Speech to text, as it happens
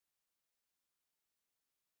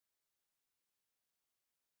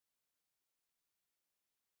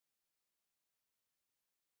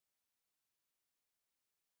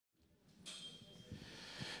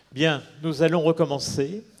Bien, nous allons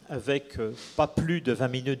recommencer avec pas plus de 20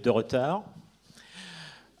 minutes de retard.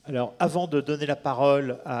 Alors, avant de donner la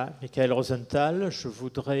parole à Michael Rosenthal, je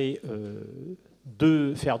voudrais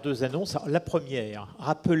faire deux annonces. Alors, la première,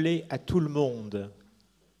 rappeler à tout le monde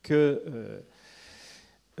que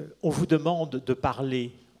on vous demande de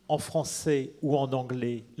parler en français ou en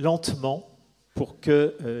anglais lentement pour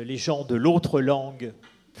que les gens de l'autre langue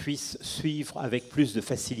puissent suivre avec plus de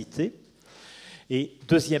facilité. Et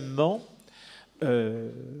deuxièmement,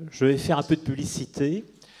 je vais faire un peu de publicité.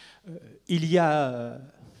 Il y a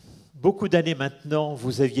beaucoup d'années maintenant,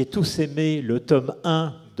 vous aviez tous aimé le tome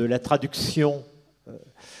 1 de la traduction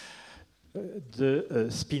de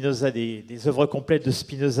Spinoza, des œuvres complètes de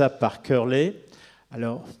Spinoza par Curley.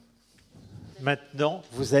 Alors, maintenant,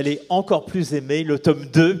 vous allez encore plus aimer le tome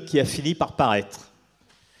 2 qui a fini par paraître.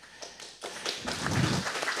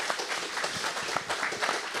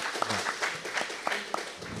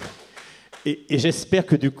 Et j'espère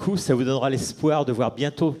que du coup, ça vous donnera l'espoir de voir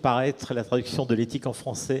bientôt paraître la traduction de l'éthique en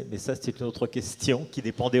français, mais ça, c'est une autre question qui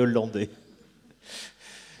dépend des Hollandais.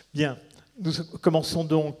 Bien, nous commençons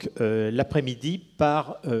donc l'après-midi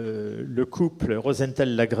par le couple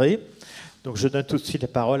Rosenthal-Lagrée. Donc je donne tout de suite la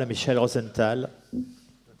parole à Michael Rosenthal.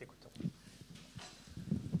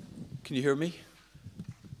 Can you hear me?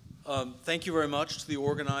 Thank you very much to the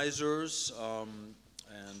organizers.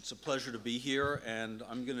 And it's a pleasure to be here, and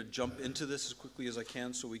I'm going to jump into this as quickly as I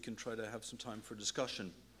can so we can try to have some time for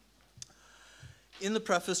discussion. In the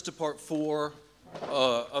preface to part 4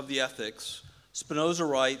 of the Ethics, Spinoza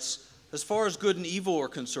writes, as far as good and evil are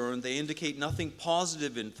concerned, they indicate nothing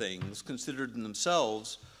positive in things considered in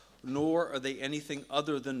themselves, nor are they anything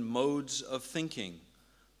other than modes of thinking.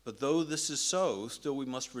 But though this is so, still we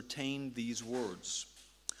must retain these words.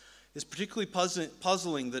 It's particularly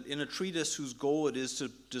puzzling that in a treatise whose goal it is to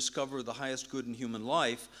discover the highest good in human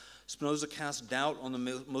life, Spinoza casts doubt on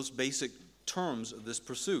the most basic terms of this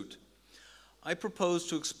pursuit. I propose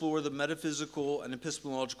to explore the metaphysical and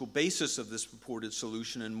epistemological basis of this purported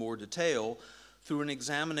solution in more detail through an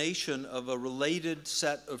examination of a related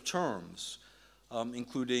set of terms,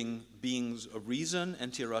 including beings of reason,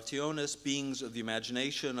 entia rationis, beings of the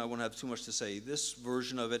imagination, I won't have too much to say, this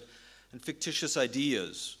version of it, and fictitious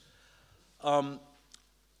ideas.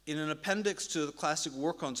 In an appendix to the classic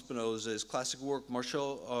work on Spinoza, his classic work,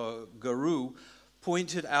 Marcel Garou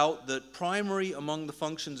pointed out that primary among the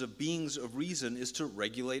functions of beings of reason is to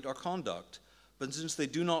regulate our conduct. But since they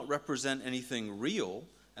do not represent anything real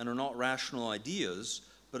and are not rational ideas,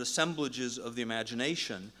 but assemblages of the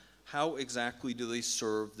imagination, how exactly do they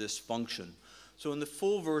serve this function? So in the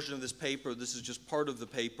full version of this paper, this is just part of the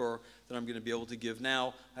paper that I'm going to be able to give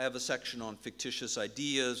now. I have a section on fictitious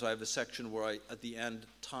ideas. I have a section where I, at the end,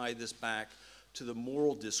 tie this back to the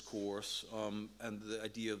moral discourse and the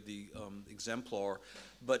idea of the exemplar.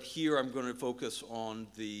 But here I'm going to focus on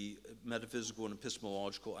the metaphysical and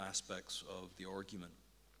epistemological aspects of the argument.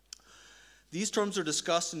 These terms are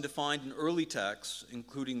discussed and defined in early texts,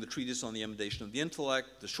 including the treatise on the emendation of the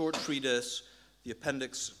intellect, the short treatise, the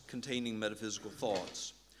appendix containing metaphysical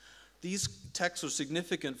thoughts. These texts are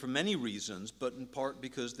significant for many reasons, but in part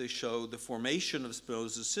because they show the formation of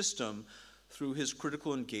Spinoza's system through his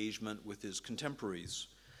critical engagement with his contemporaries.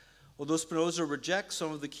 Although Spinoza rejects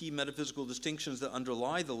some of the key metaphysical distinctions that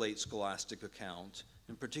underlie the late scholastic account,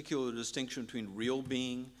 in particular the distinction between real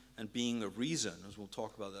being and being of reason, as we'll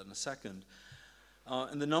talk about that in a second,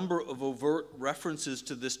 and the number of overt references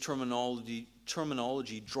to this terminology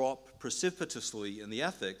drop precipitously in the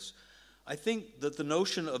Ethics, I think that the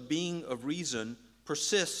notion of being of reason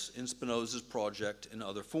persists in Spinoza's project in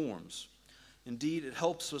other forms. Indeed, it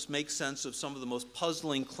helps us make sense of some of the most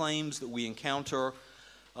puzzling claims that we encounter.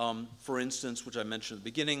 For instance, which I mentioned at the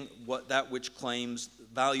beginning, that which claims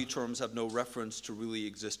value terms have no reference to really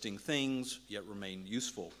existing things, yet remain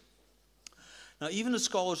useful. Now, even as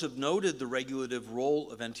scholars have noted the regulative role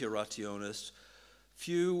of entia rationis,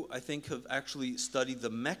 few, I think, have actually studied the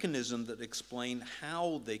mechanism that explain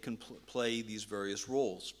how they can play these various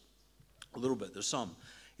roles. A little bit, there's some.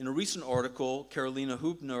 In a recent article, Carolina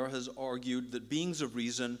Hubner has argued that beings of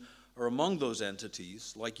reason are among those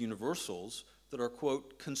entities, like universals, that are,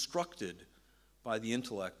 quote, constructed by the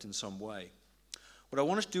intellect in some way. What I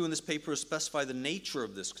want to do in this paper is specify the nature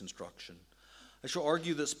of this construction. I shall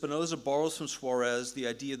argue that Spinoza borrows from Suarez the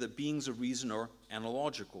idea that beings of reason are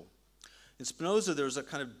analogical. In Spinoza, there's a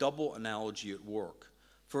kind of double analogy at work.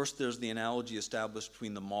 First, there's the analogy established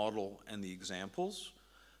between the model and the examples.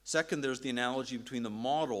 Second, there's the analogy between the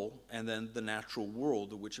model and then the natural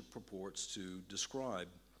world which it purports to describe.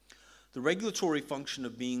 The regulatory function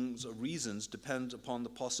of beings of reasons depends upon the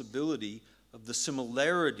possibility of the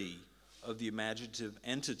similarity of the imaginative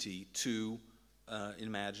entity to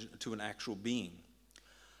an actual being.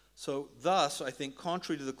 So thus, I think,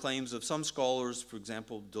 contrary to the claims of some scholars, for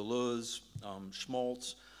example, Deleuze,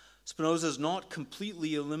 Schmaltz, Spinoza has not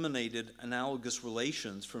completely eliminated analogous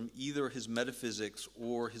relations from either his metaphysics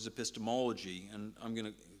or his epistemology, and I'm going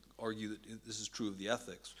to argue that this is true of the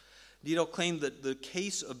ethics. Indeed, I'll claim that the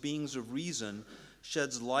case of beings of reason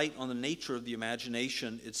sheds light on the nature of the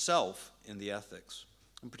imagination itself in the ethics.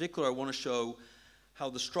 In particular, I want to show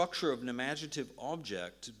how the structure of an imaginative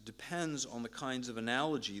object depends on the kinds of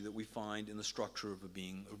analogy that we find in the structure of a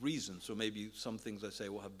being of reason. So maybe some things I say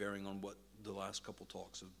will have bearing on what the last couple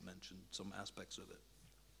talks have mentioned, some aspects of it.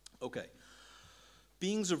 Okay.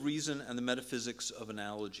 Beings of reason and the metaphysics of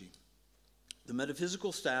analogy. The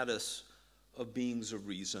metaphysical status of beings of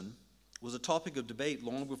reason was a topic of debate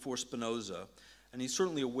long before Spinoza, and he's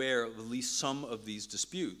certainly aware of at least some of these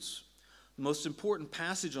disputes. The most important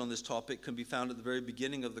passage on this topic can be found at the very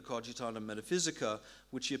beginning of the Cogitata Metaphysica,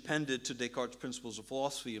 which he appended to Descartes' Principles of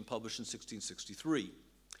Philosophy and published in 1663.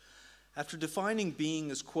 After defining being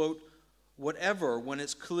as, quote, whatever, when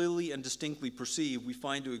it's clearly and distinctly perceived, we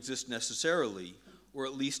find to exist necessarily, or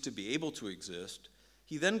at least to be able to exist,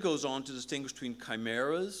 he then goes on to distinguish between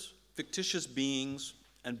chimeras, fictitious beings,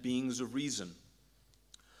 and beings of reason.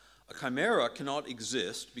 A chimera cannot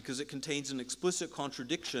exist because it contains an explicit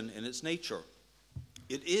contradiction in its nature.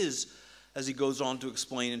 It is, as he goes on to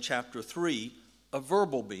explain in chapter 3, a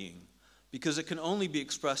verbal being, because it can only be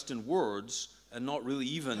expressed in words, and not really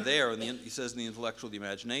even there, he says, in the intellectual of the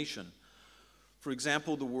imagination. For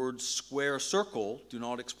example, the words square circle do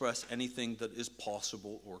not express anything that is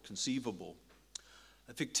possible or conceivable.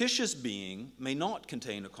 A fictitious being may not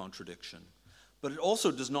contain a contradiction, but it also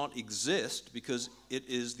does not exist because it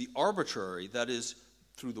is the arbitrary, that is,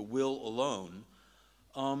 through the will alone,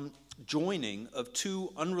 joining of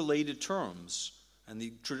two unrelated terms. And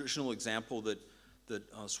the traditional example that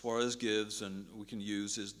Suarez gives and we can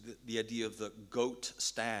use is the idea of the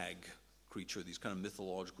goat-stag creature, these kind of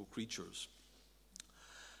mythological creatures.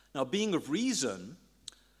 Now, being of reason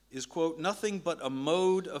is, quote, nothing but a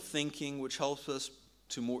mode of thinking which helps us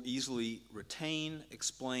to more easily retain,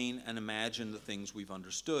 explain, and imagine the things we've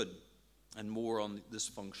understood, and more on this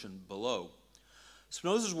function below.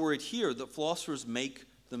 Spinoza's worried here that philosophers make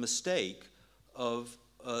the mistake of,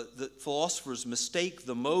 that philosophers mistake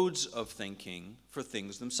the modes of thinking for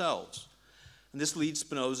things themselves. And this leads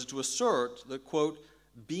Spinoza to assert that, quote,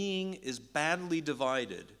 being is badly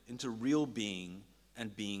divided into real being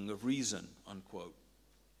and being of reason, unquote.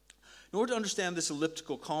 In order to understand this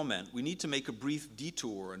elliptical comment, we need to make a brief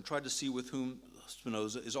detour and try to see with whom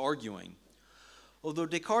Spinoza is arguing. Although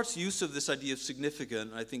Descartes' use of this idea is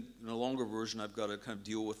significant, I think in a longer version I've got to kind of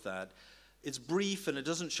deal with that, it's brief and it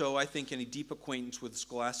doesn't show, I think, any deep acquaintance with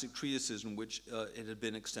scholastic treatises in which it had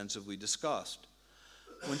been extensively discussed.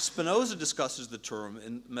 When Spinoza discusses the term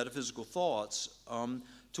in Metaphysical Thoughts,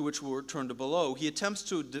 to which we'll return to below, he attempts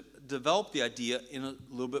to develop the idea in a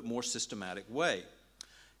little bit more systematic way.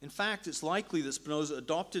 In fact, it's likely that Spinoza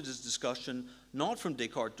adopted his discussion not from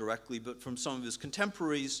Descartes directly, but from some of his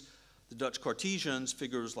contemporaries, the Dutch Cartesians,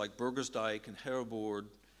 figures like Burgersdijk and Heerboord.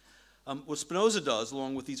 What Spinoza does,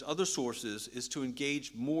 along with these other sources, is to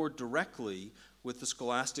engage more directly with the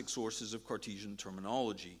scholastic sources of Cartesian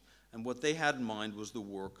terminology. And what they had in mind was the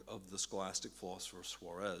work of the scholastic philosopher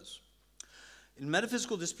Suarez. In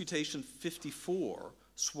Metaphysical Disputation 54,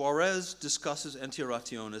 Suarez discusses Entia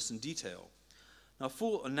Rationis in detail. Now,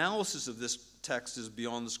 full analysis of this text is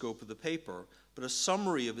beyond the scope of the paper, but a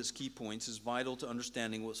summary of its key points is vital to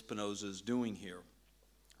understanding what Spinoza is doing here,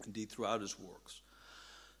 indeed throughout his works.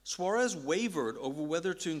 Suarez wavered over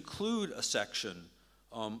whether to include a section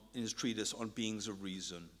in his treatise on beings of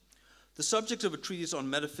reason. The subject of a treatise on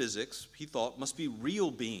metaphysics, he thought, must be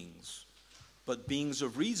real beings, but beings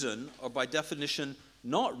of reason are by definition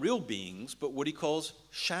not real beings, but what he calls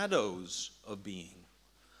shadows of being.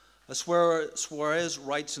 As Suarez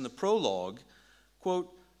writes in the prologue, quote,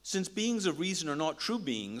 since beings of reason are not true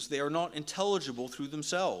beings, they are not intelligible through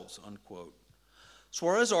themselves, unquote.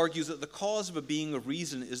 Suarez argues that the cause of a being of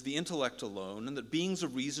reason is the intellect alone, and that beings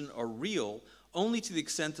of reason are real only to the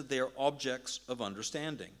extent that they are objects of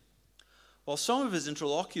understanding. While some of his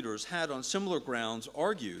interlocutors had on similar grounds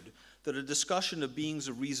argued that a discussion of beings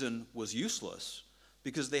of reason was useless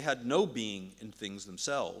because they had no being in things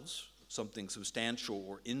themselves, something substantial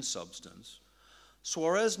or in substance,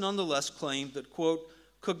 Suarez nonetheless claimed that, quote,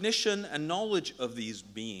 cognition and knowledge of these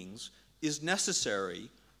beings is necessary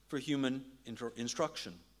for human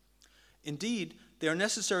instruction. Indeed, they are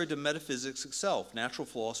necessary to metaphysics itself, natural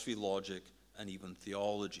philosophy, logic, and even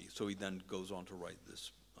theology. So he then goes on to write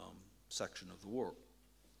this section of the work.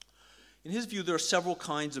 In his view, there are several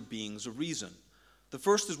kinds of beings of reason. The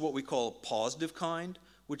first is what we call a positive kind,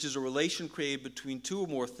 which is a relation created between two or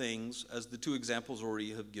more things, as the two examples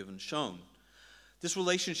already have given shown. This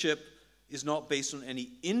relationship is not based on any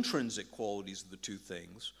intrinsic qualities of the two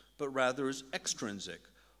things, but rather is extrinsic,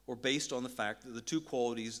 or based on the fact that the two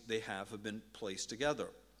qualities they have been placed together.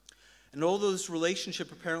 And although this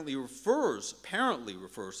relationship apparently refers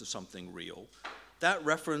to something real, that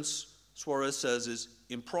reference, Suarez says, is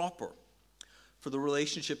improper, for the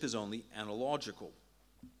relationship is only analogical.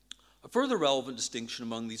 A further relevant distinction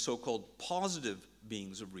among these so-called positive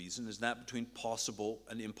beings of reason is that between possible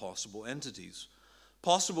and impossible entities.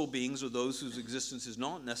 Possible beings are those whose existence is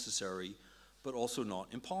not necessary, but also not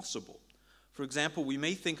impossible. For example, we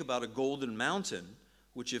may think about a golden mountain,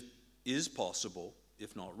 which is possible,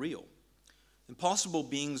 if not real. Impossible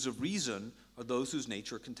beings of reason are those whose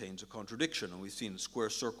nature contains a contradiction. And we've seen a square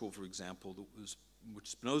circle, for example, which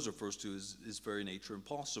Spinoza refers to as its very nature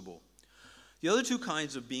impossible. The other two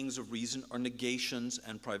kinds of beings of reason are negations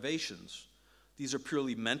and privations. These are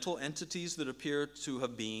purely mental entities that appear to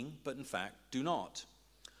have being, but in fact do not.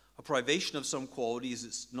 A privation of some quality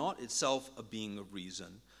is not itself a being of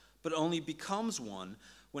reason, but only becomes one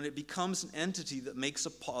when it becomes an entity that makes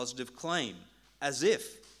a positive claim, as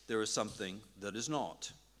if there is something that is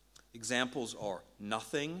not. Examples are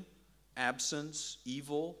nothing, absence,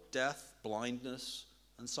 evil, death, blindness,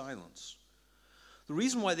 and silence. The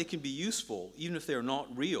reason why they can be useful, even if they are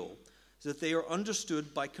not real, is that they are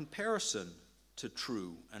understood by comparison to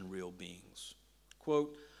true and real beings.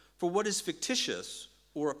 Quote, "For what is fictitious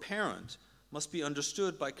or apparent must be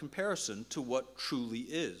understood by comparison to what truly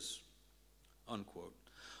is." Unquote.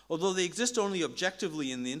 Although they exist only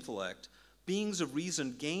objectively in the intellect, beings of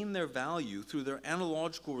reason gain their value through their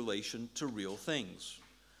analogical relation to real things.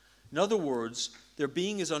 In other words, their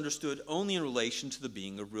being is understood only in relation to the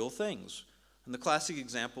being of real things. And the classic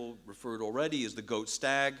example referred already is the goat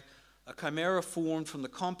stag, a chimera formed from the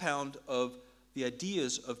compound of the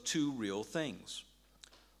ideas of two real things.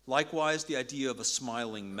 Likewise, the idea of a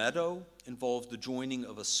smiling meadow involves the joining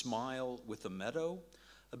of a smile with a meadow,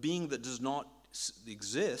 a being that does not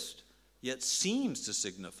exist, yet seems to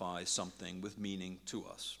signify something with meaning to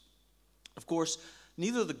us. Of course,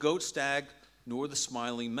 neither the goat stag nor the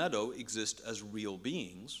smiling meadow exist as real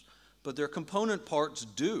beings, but their component parts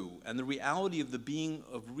do, and the reality of the being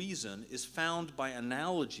of reason is found by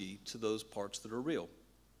analogy to those parts that are real.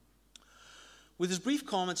 With his brief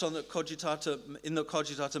comments on the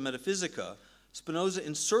Cogitata Metaphysica, Spinoza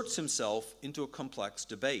inserts himself into a complex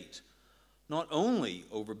debate, not only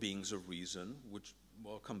over beings of reason, which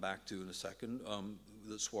I'll come back to in a second,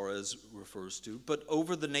 that Suarez refers to, but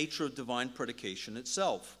over the nature of divine predication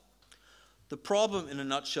itself. The problem, in a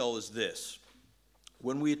nutshell, is this.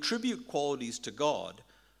 When we attribute qualities to God,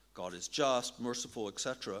 God is just, merciful,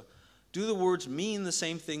 etc., do the words mean the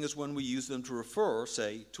same thing as when we use them to refer,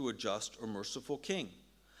 say, to a just or merciful king?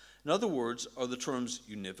 In other words, are the terms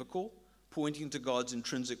univocal, pointing to God's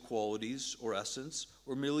intrinsic qualities or essence,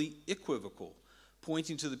 or merely equivocal,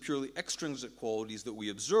 pointing to the purely extrinsic qualities that we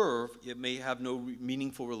observe, yet may have no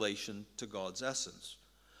meaningful relation to God's essence?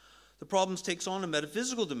 The problem takes on a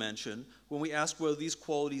metaphysical dimension when we ask whether these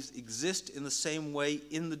qualities exist in the same way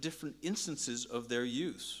in the different instances of their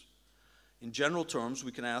use. In general terms,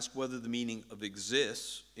 we can ask whether the meaning of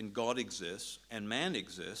exists, in God exists, and man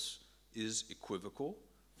exists, is equivocal,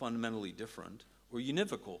 fundamentally different, or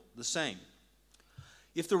univocal, the same.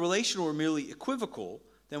 If the relation were merely equivocal,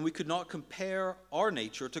 then we could not compare our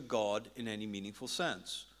nature to God in any meaningful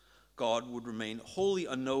sense. God would remain wholly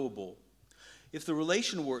unknowable. If the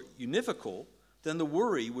relation were univocal, then the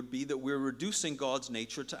worry would be that we're reducing God's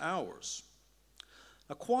nature to ours.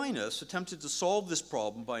 Aquinas attempted to solve this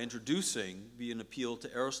problem by introducing, via an appeal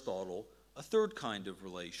to Aristotle, a third kind of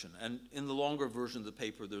relation. And in the longer version of the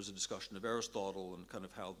paper, there's a discussion of Aristotle and kind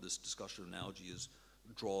of how this discussion of analogy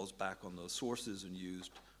draws back on those sources and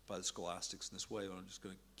used by the scholastics in this way. I'm just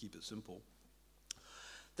going to keep it simple.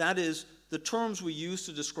 That is, the terms we use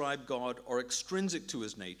to describe God are extrinsic to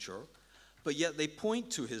his nature, but yet they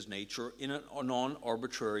point to his nature in a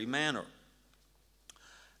non-arbitrary manner.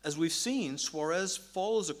 As we've seen, Suarez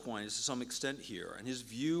follows Aquinas to some extent here, and his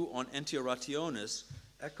view on Entia rationis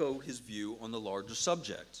echo his view on the larger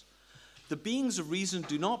subject. The beings of reason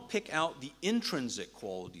do not pick out the intrinsic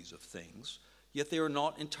qualities of things, yet they are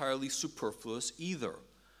not entirely superfluous either.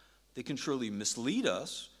 They can surely mislead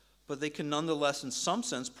us, but they can nonetheless in some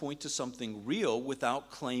sense point to something real without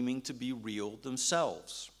claiming to be real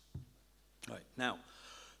themselves. Right. Now,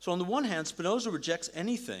 So on the one hand, Spinoza rejects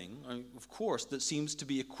anything, of course, that seems to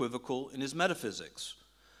be equivocal in his metaphysics.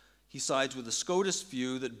 He sides with the Scotist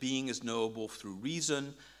view that being is knowable through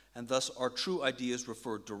reason, and thus our true ideas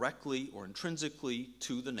refer directly or intrinsically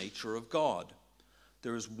to the nature of God.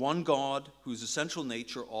 There is one God whose essential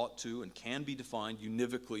nature ought to and can be defined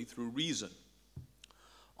univocally through reason.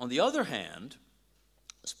 On the other hand,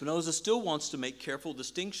 Spinoza still wants to make careful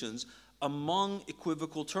distinctions among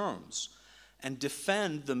equivocal terms and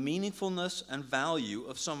defend the meaningfulness and value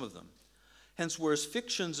of some of them. Hence, whereas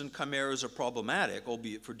fictions and chimeras are problematic,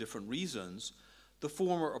 albeit for different reasons, the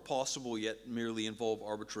former are possible yet merely involve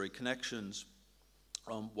arbitrary connections,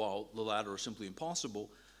 while the latter are simply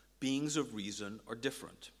impossible. Beings of reason are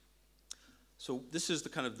different. So this is the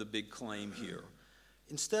kind of the big claim here.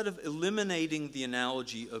 Instead of eliminating the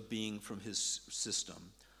analogy of being from his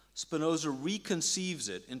system, Spinoza reconceives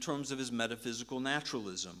it in terms of his metaphysical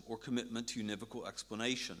naturalism or commitment to univocal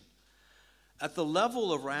explanation. At the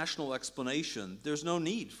level of rational explanation, there's no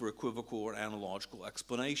need for equivocal or analogical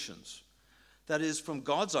explanations. That is, from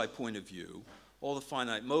God's eye point of view, all the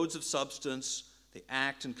finite modes of substance, they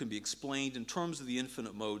act and can be explained in terms of the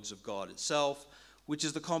infinite modes of God itself, which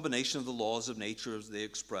is the combination of the laws of nature as they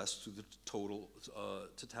express through the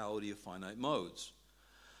totality of finite modes.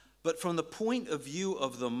 But from the point of view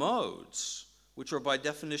of the modes, which are by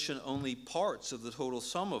definition only parts of the total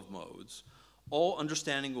sum of modes, all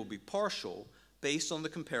understanding will be partial based on the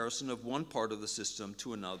comparison of one part of the system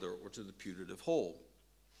to another or to the putative whole.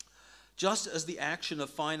 Just as the action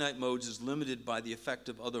of finite modes is limited by the effect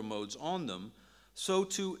of other modes on them, so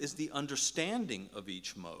too is the understanding of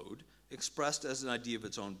each mode, expressed as an idea of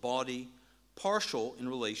its own body, partial in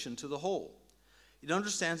relation to the whole. It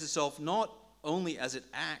understands itself not only as it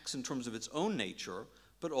acts in terms of its own nature,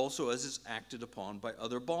 but also as it's acted upon by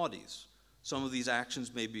other bodies. Some of these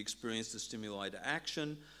actions may be experienced as stimuli to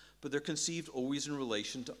action, but they're conceived always in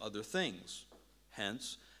relation to other things.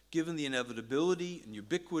 Hence, given the inevitability and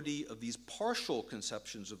ubiquity of these partial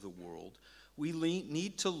conceptions of the world, we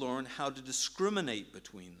need to learn how to discriminate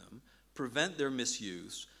between them, prevent their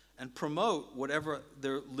misuse, and promote whatever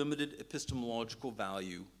their limited epistemological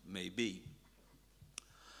value may be.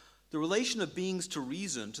 The relation of beings to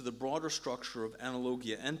reason to the broader structure of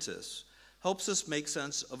analogia entis helps us make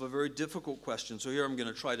sense of a very difficult question. So here I'm going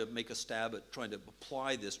to try to make a stab at trying to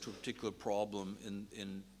apply this to a particular problem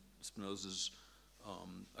in Spinoza's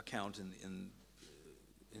account in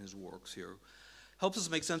his works here. Helps us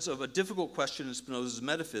make sense of a difficult question in Spinoza's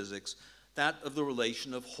metaphysics, that of the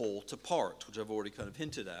relation of whole to part, which I've already kind of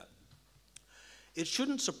hinted at. It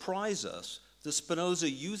shouldn't surprise us that Spinoza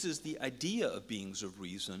uses the idea of beings of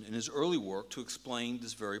reason in his early work to explain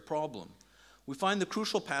this very problem. We find the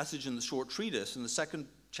crucial passage in the short treatise in the second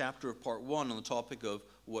chapter of part 1 on the topic of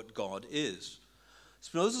what God is.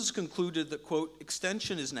 Spinoza has concluded that, quote,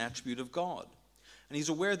 extension is an attribute of God, and he's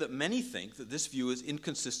aware that many think that this view is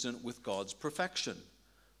inconsistent with God's perfection.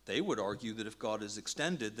 They would argue that if God is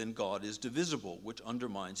extended, then God is divisible, which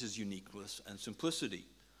undermines his uniqueness and simplicity.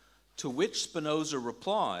 To which Spinoza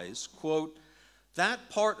replies, quote, that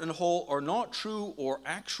part and whole are not true or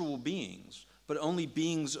actual beings, but only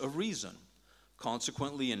beings of reason.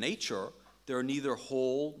 Consequently, in nature, there are neither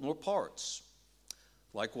whole nor parts.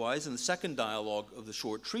 Likewise, in the second dialogue of the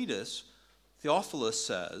short treatise, Theophilus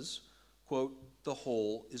says, quote, the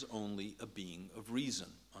whole is only a being of reason,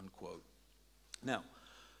 unquote. Now,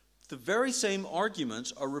 the very same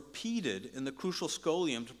arguments are repeated in the crucial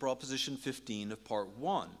scholium to proposition 15 of part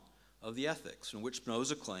 1 of the Ethics, in which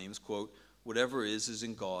Spinoza claims, quote, whatever is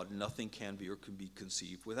in God, nothing can be or can be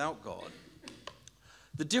conceived without God.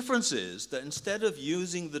 The difference is that instead of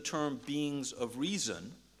using the term beings of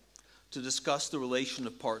reason to discuss the relation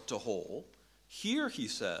of part to whole, here he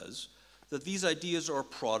says that these ideas are a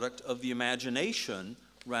product of the imagination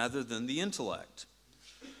rather than the intellect.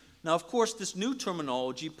 Now, of course, this new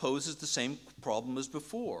terminology poses the same problem as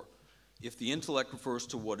before. If the intellect refers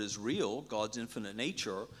to what is real, God's infinite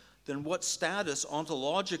nature, then what status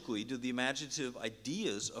ontologically do the imaginative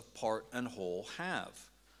ideas of part and whole have?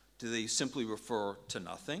 Do they simply refer to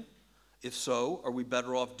nothing? If so, are we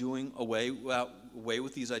better off doing away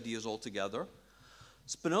with these ideas altogether?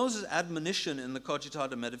 Spinoza's admonition in the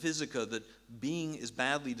Cogitata Metaphysica that being is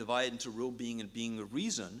badly divided into real being and being of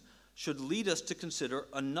reason should lead us to consider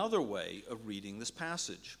another way of reading this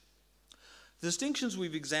passage. The distinctions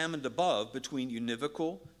we've examined above between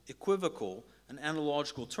univocal, equivocal, and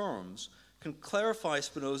analogical terms can clarify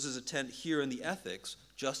Spinoza's intent here in the Ethics,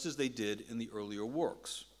 just as they did in the earlier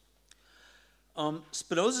works.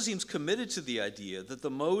 Spinoza seems committed to the idea that the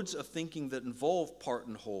modes of thinking that involve part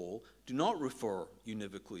and whole do not refer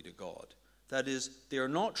univocally to God. That is, they are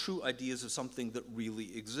not true ideas of something that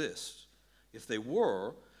really exists. If they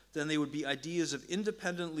were, then they would be ideas of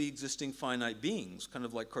independently existing finite beings, kind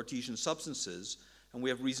of like Cartesian substances, and we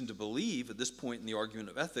have reason to believe at this point in the argument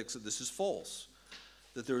of ethics that this is false,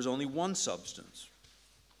 that there is only one substance.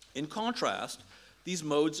 In contrast, these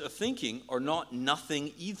modes of thinking are not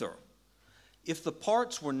nothing either. If the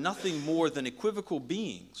parts were nothing more than equivocal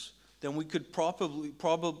beings, then we could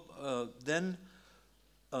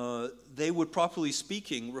they would, properly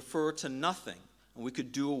speaking, refer to nothing, and we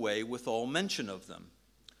could do away with all mention of them.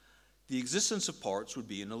 The existence of parts would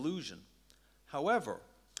be an illusion. However,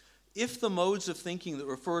 if the modes of thinking that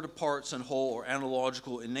refer to parts and whole are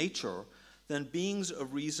analogical in nature, then beings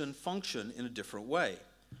of reason function in a different way.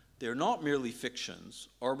 They are not merely fictions,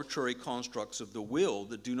 arbitrary constructs of the will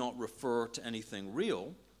that do not refer to anything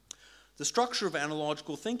real. The structure of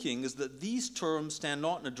analogical thinking is that these terms stand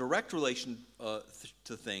not in a direct relation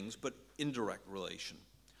to things, but indirect relation.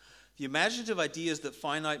 The imaginative ideas that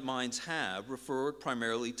finite minds have refer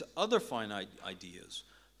primarily to other finite ideas,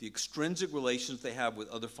 the extrinsic relations they have with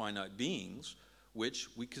other finite beings, which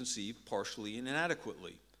we conceive partially and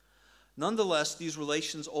inadequately. Nonetheless, these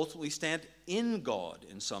relations ultimately stand in God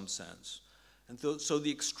in some sense, and so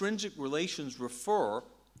the extrinsic relations refer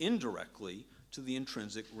indirectly to the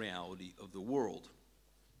intrinsic reality of the world.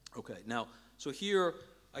 Okay, now, so here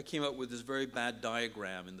I came up with this very bad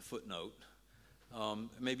diagram in the footnote.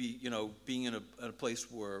 Maybe, you know, being in a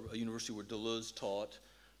place where, a university where Deleuze taught,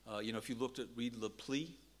 you know, if you read Le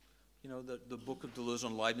Pli, you know, the book of Deleuze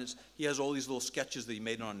on Leibniz, he has all these little sketches that he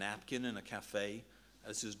made on a napkin in a cafe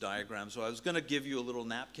as his diagram. So I was going to give you a little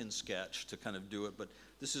napkin sketch to kind of do it, but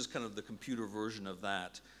this is kind of the computer version of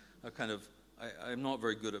that. I'm not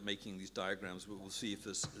very good at making these diagrams, but we'll see if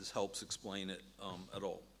this helps explain it at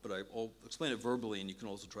all. But I'll explain it verbally, and you can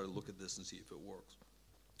also try to look at this and see if it works.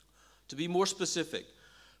 To be more specific,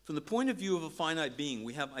 from the point of view of a finite being,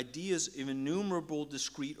 we have ideas of innumerable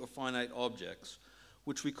discrete or finite objects,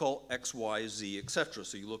 which we call x, y, z, etc.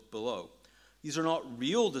 So you look below. These are not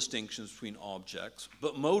real distinctions between objects,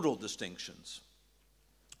 but modal distinctions.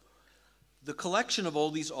 The collection of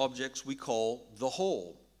all these objects we call the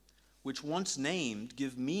whole, which once named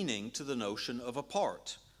give meaning to the notion of a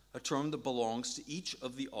part, a term that belongs to each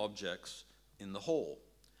of the objects in the whole.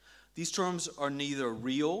 These terms are neither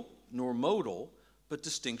real nor modal, but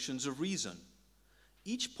distinctions of reason.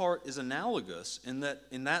 Each part is analogous in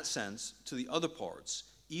that sense to the other parts,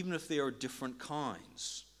 even if they are different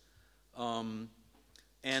kinds. You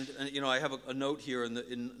know, I have a note here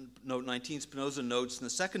in note 19. Spinoza notes in the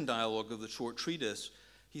second dialogue of the short treatise,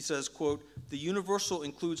 he says, quote, "The universal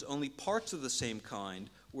includes only parts of the same kind,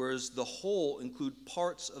 whereas the whole include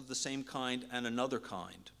parts of the same kind and another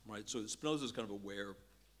kind." Right? So Spinoza is kind of aware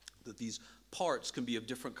that these parts can be of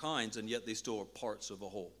different kinds, and yet they still are parts of a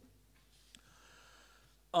whole.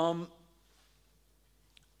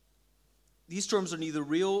 These terms are neither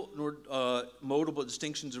real nor modal, but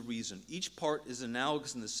distinctions of reason. Each part is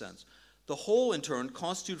analogous in this sense. The whole, in turn,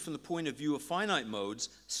 constituted from the point of view of finite modes,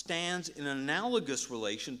 stands in an analogous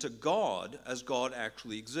relation to God as God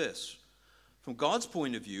actually exists. From God's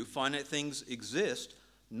point of view, finite things exist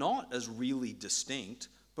not as really distinct,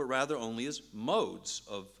 but rather only as modes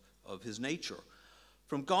of his nature.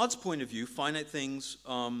 From God's point of view, finite things,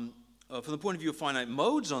 from the point of view of finite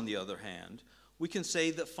modes, on the other hand, we can say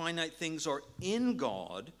that finite things are in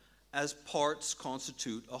God as parts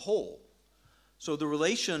constitute a whole. So the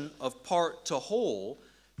relation of part to whole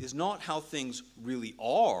is not how things really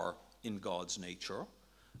are in God's nature,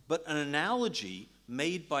 but an analogy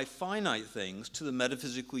made by finite things to the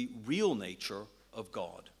metaphysically real nature of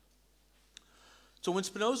God. So when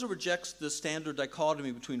Spinoza rejects the standard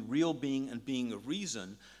dichotomy between real being and being of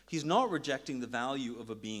reason, he's not rejecting the value of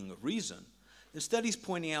a being of reason. Instead, he's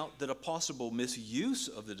pointing out that a possible misuse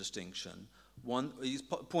of the distinction, one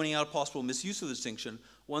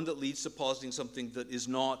that leads to positing something that is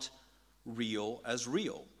not real as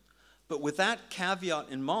real. But with that caveat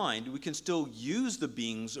in mind, we can still use the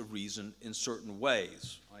beings of reason in certain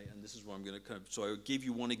ways. Right? And this is what I'm going to so I gave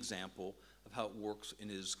you one example of how it works in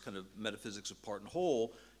his kind of metaphysics of part and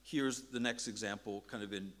whole. Here's the next example kind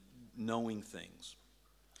of in knowing things,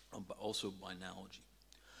 but also by analogy.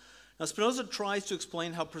 Now, Spinoza tries to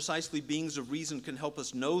explain how precisely beings of reason can help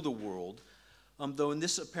us know the world, though in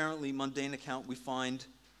this apparently mundane account we find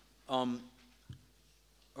a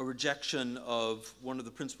rejection of one of the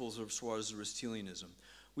principles of Suarez's Aristotelianism.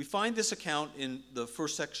 We find this account in the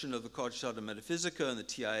first section of the Cogitata Metaphysica and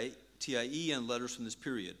the TIE and letters from this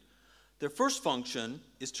period. Their first function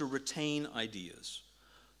is to retain ideas.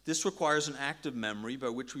 This requires an active memory by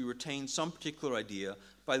which we retain some particular idea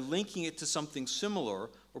by linking it to something similar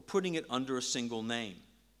or putting it under a single name.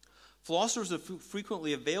 Philosophers have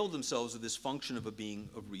frequently availed themselves of this function of a being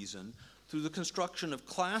of reason through the construction of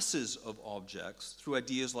classes of objects through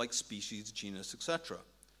ideas like species, genus, etc.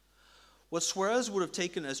 What Suarez would have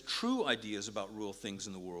taken as true ideas about real things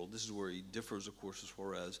in the world, this is where he differs, of course, with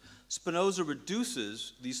Suarez, Spinoza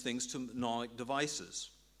reduces these things to mnemonic devices.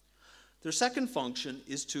 Their second function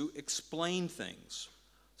is to explain things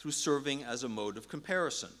through serving as a mode of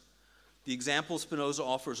comparison. The examples Spinoza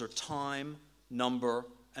offers are time, number,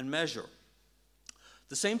 and measure.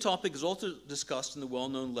 The same topic is also discussed in the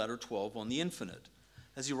well-known letter 12 on the infinite.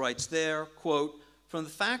 As he writes there, quote, "From the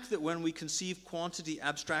fact that when we conceive quantity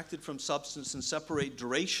abstracted from substance and separate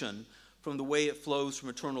duration from the way it flows from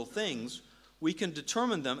eternal things, we can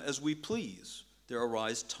determine them as we please. There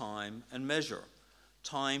arise time and measure.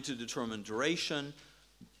 Time to determine duration,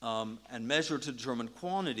 and measure to determine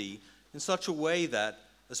quantity in such a way that,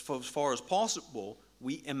 as far as possible,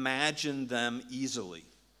 we imagine them easily."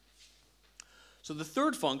 So the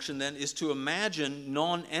third function then is to imagine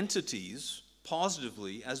non-entities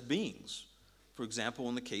positively as beings. For example,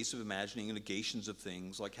 in the case of imagining negations of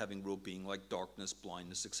things like having real being, like darkness,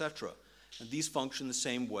 blindness, etc. And these function the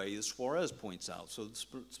same way as Suarez points out. So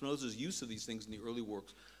Spinoza's use of these things in the early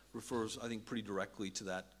works refers, I think, pretty directly to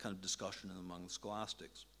that kind of discussion among the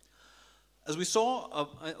scholastics. As we saw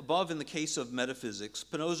above in the case of metaphysics,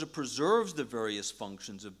 Spinoza preserves the various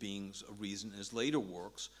functions of beings of reason in his later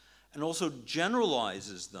works and also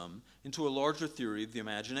generalizes them into a larger theory of the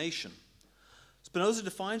imagination. Spinoza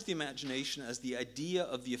defines the imagination as the idea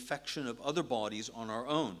of the affection of other bodies on our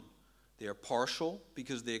own. They are partial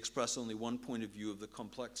because they express only one point of view of the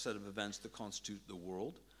complex set of events that constitute the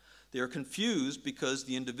world. They are confused because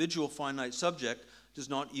the individual finite subject does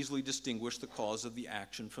not easily distinguish the cause of the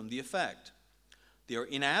action from the effect. They are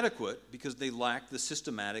inadequate because they lack the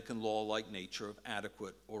systematic and law-like nature of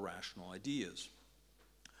adequate or rational ideas.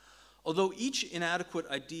 Although each inadequate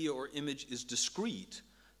idea or image is discrete,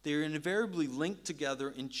 they are invariably linked together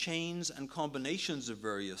in chains and combinations of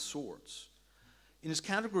various sorts. In his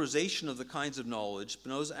categorization of the kinds of knowledge,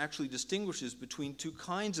 Spinoza actually distinguishes between two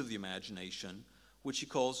kinds of the imagination, which he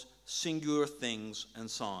calls singular things and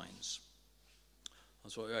signs.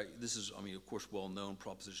 So this is, of course, well-known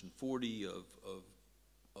Proposition 40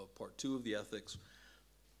 of Part 2 of the Ethics.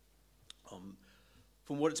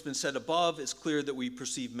 From what has been said above, it's clear that we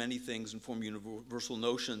perceive many things and form universal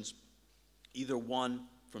notions, either one,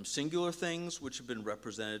 from singular things, which have been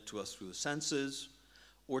represented to us through the senses,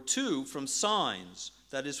 or two, from signs,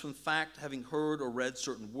 that is, from fact, having heard or read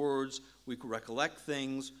certain words, we can recollect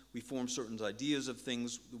things, we form certain ideas of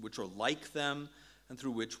things which are like them, and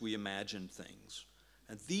through which we imagine things.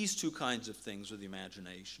 And these two kinds of things are the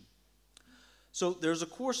imagination. So there's,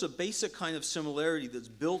 of course, a basic kind of similarity that's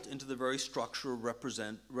built into the very structure of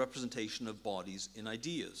representation of bodies in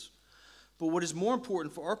ideas. But what is more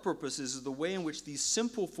important for our purposes is the way in which these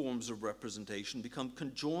simple forms of representation become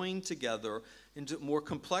conjoined together into more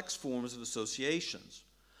complex forms of associations.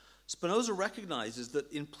 Spinoza recognizes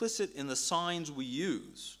that implicit in the signs we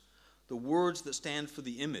use, the words that stand for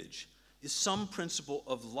the image, is some principle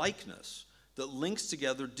of likeness that links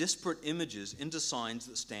together disparate images into signs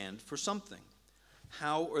that stand for something.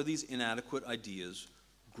 How are these inadequate ideas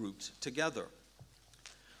grouped together?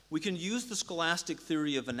 We can use the scholastic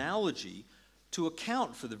theory of analogy to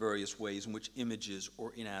account for the various ways in which images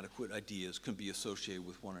or inadequate ideas can be associated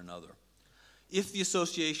with one another. If the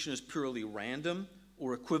association is purely random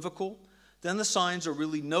or equivocal, then the signs are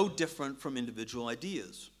really no different from individual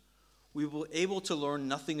ideas. We will be able to learn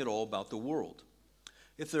nothing at all about the world.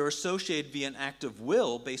 If they're associated via an act of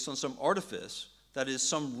will based on some artifice, that is,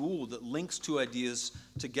 some rule that links two ideas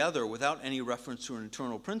together without any reference to an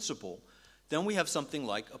internal principle, then we have something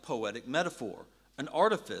like a poetic metaphor, an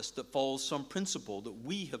artifice that follows some principle that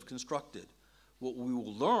we have constructed. What we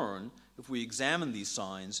will learn, if we examine these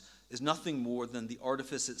signs, is nothing more than the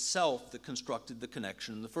artifice itself that constructed the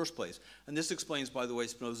connection in the first place. And this explains, by the way,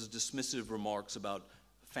 Spinoza's dismissive remarks about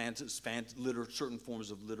certain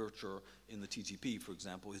forms of literature in the TTP, for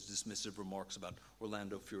example, his dismissive remarks about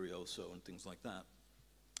Orlando Furioso and things like that.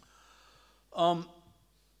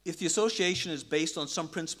 If the association is based on some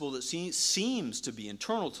principle that seems to be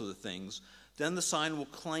internal to the things, then the sign will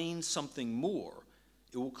claim something more.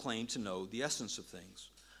 It will claim to know the essence of things.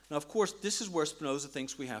 Now, of course, this is where Spinoza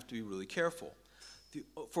thinks we have to be really careful.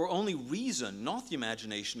 For only reason, not the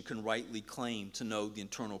imagination, can rightly claim to know the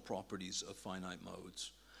internal properties of finite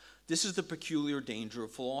modes. This is the peculiar danger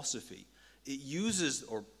of philosophy. It uses,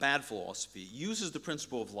 or bad philosophy, it uses the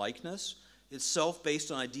principle of likeness itself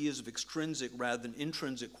based on ideas of extrinsic rather than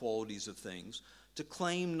intrinsic qualities of things, to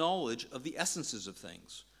claim knowledge of the essences of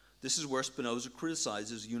things. This is where Spinoza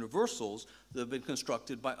criticizes universals that have been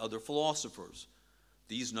constructed by other philosophers.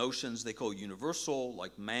 These notions they call universal,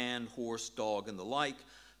 like man, horse, dog, and the like,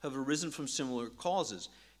 have arisen from similar causes,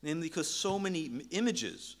 namely because so many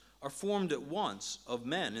images are formed at once of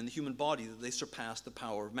men in the human body that they surpass the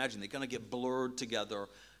power of imagining. They kind of get blurred together,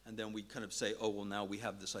 and then we kind of say, oh, well, now we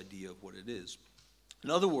have this idea of what it is.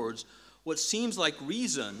 In other words, what seems like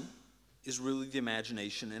reason is really the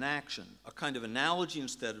imagination in action, a kind of analogy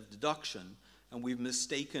instead of deduction, and we've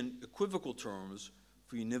mistaken equivocal terms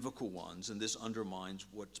for univocal ones, and this undermines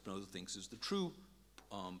what Spinoza thinks is the true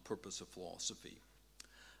purpose of philosophy.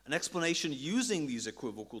 An explanation using these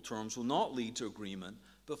equivocal terms will not lead to agreement,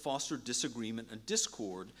 but foster disagreement and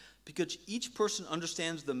discord, because each person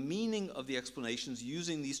understands the meaning of the explanations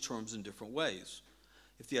using these terms in different ways.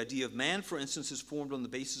 If the idea of man, for instance, is formed on the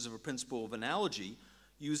basis of a principle of analogy,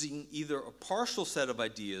 using either a partial set of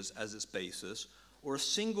ideas as its basis, or a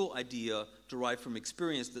single idea derived from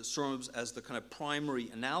experience that serves as the kind of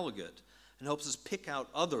primary analogate, and helps us pick out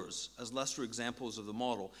others as lesser examples of the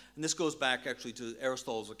model. And this goes back actually to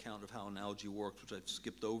Aristotle's account of how analogy works, which I've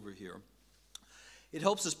skipped over here. It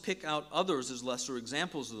helps us pick out others as lesser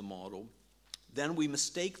examples of the model. Then we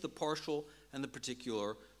mistake the partial and the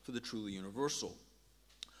particular for the truly universal.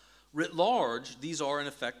 Writ large, these are in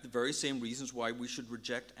effect the very same reasons why we should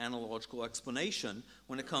reject analogical explanation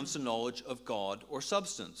when it comes to knowledge of God or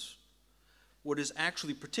substance. What is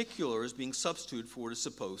actually particular is being substituted for what is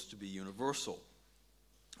supposed to be universal.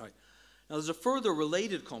 All right. Now, there's a further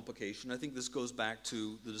related complication. I think this goes back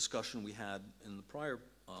to the discussion we had in the prior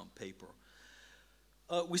paper.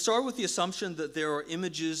 We start with the assumption that there are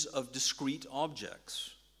images of discrete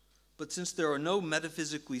objects. But since there are no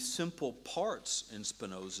metaphysically simple parts in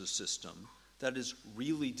Spinoza's system, that is,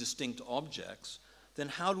 really distinct objects, then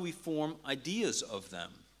how do we form ideas of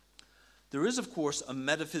them? There is, of course, a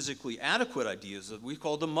metaphysically adequate idea that we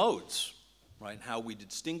call the modes, right? How we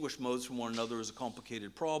distinguish modes from one another is a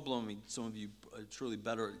complicated problem. I mean, some of you are surely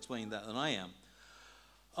better at explaining that than I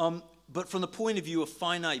am. But from the point of view of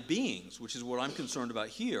finite beings, which is what I'm concerned about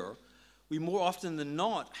here, we more often than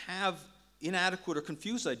not have inadequate or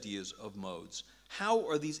confused ideas of modes. How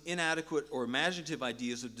are these inadequate or imaginative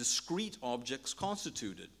ideas of discrete objects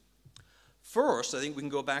constituted? First, I think we can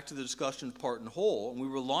go back to the discussion of part and whole, and we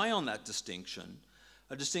rely on that distinction,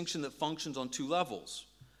 a distinction that functions on two levels.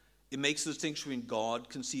 It makes the distinction between God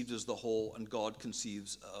conceived as the whole and God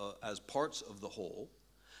conceives as parts of the whole.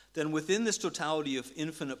 Then within this totality of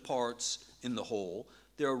infinite parts in the whole,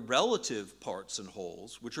 there are relative parts and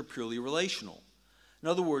wholes, which are purely relational. In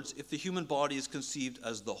other words, if the human body is conceived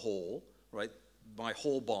as the whole, right, my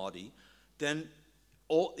whole body, then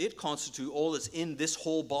all that's in this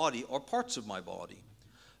whole body are parts of my body.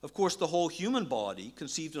 Of course, the whole human body,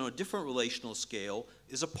 conceived on a different relational scale,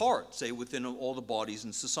 is a part, say, within all the bodies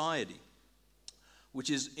in society, which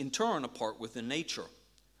is in turn a part within nature.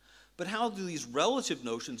 But how do these relative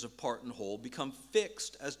notions of part and whole become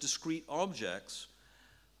fixed as discrete objects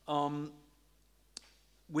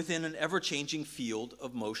within an ever-changing field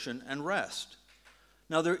of motion and rest?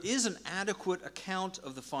 Now, there is an adequate account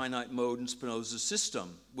of the finite mode in Spinoza's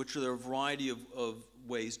system, which there are a variety of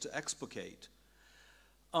ways to explicate.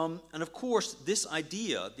 And of course, this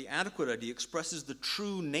idea, the adequate idea, expresses the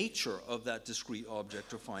true nature of that discrete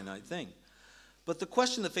object or finite thing. But the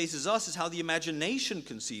question that faces us is how the imagination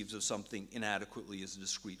conceives of something inadequately as a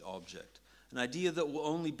discrete object, an idea that will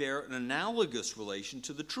only bear an analogous relation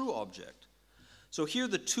to the true object. So here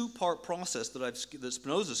the two-part process that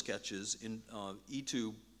Spinoza sketches in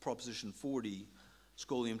E2 Proposition 40,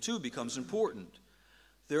 Scholium 2 becomes important.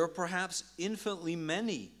 There are perhaps infinitely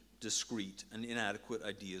many discrete and inadequate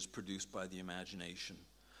ideas produced by the imagination.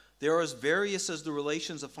 They are as various as the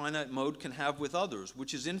relations a finite mode can have with others,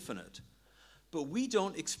 which is infinite. But we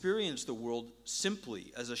don't experience the world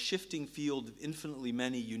simply as a shifting field of infinitely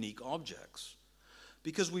many unique objects,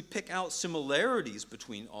 because we pick out similarities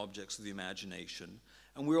between objects of the imagination,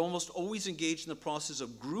 and we're almost always engaged in the process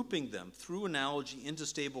of grouping them through analogy into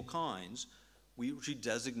stable kinds, which we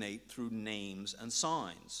designate through names and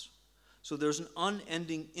signs. So there's an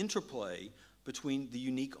unending interplay between the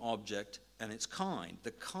unique object and its kind.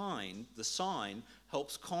 The kind, the sign,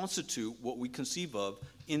 helps constitute what we conceive of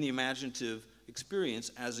in the imaginative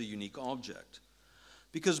experience as a unique object.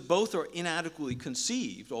 Because both are inadequately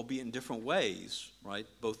conceived, albeit in different ways, right?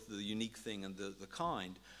 Both the unique thing and the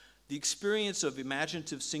kind. The experience of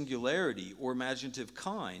imaginative singularity or imaginative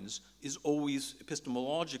kinds is always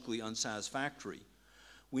epistemologically unsatisfactory.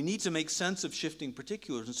 We need to make sense of shifting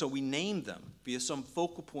particulars, and so we name them via some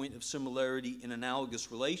focal point of similarity in analogous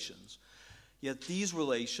relations. Yet these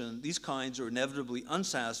kinds are inevitably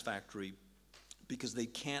unsatisfactory because they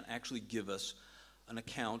can't actually give us an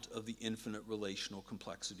account of the infinite relational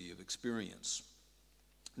complexity of experience.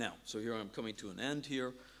 Now, so here I'm coming to an end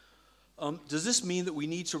here. Does this mean that we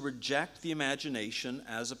need to reject the imagination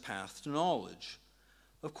as a path to knowledge?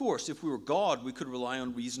 Of course, if we were God, we could rely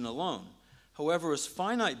on reason alone. However, as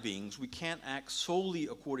finite beings, we can't act solely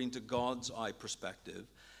according to God's eye perspective,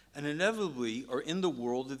 and inevitably are in the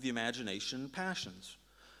world of the imagination and passions.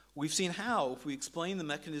 We've seen how, if we explain the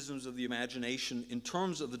mechanisms of the imagination in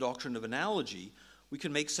terms of the doctrine of analogy, we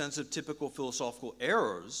can make sense of typical philosophical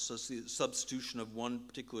errors, such as the substitution of one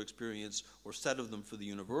particular experience or set of them for the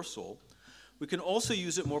universal. We can also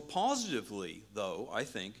use it more positively, though, I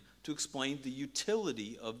think, to explain the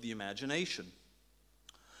utility of the imagination.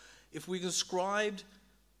 If we described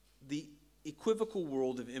the equivocal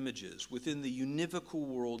world of images within the univocal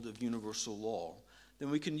world of universal law, then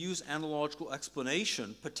we can use analogical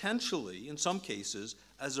explanation, potentially, in some cases,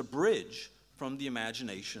 as a bridge from the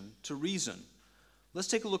imagination to reason. Let's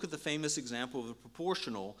take a look at the famous example of the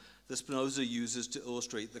proportional that Spinoza uses to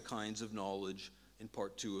illustrate the kinds of knowledge in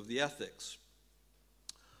part 2 of the Ethics.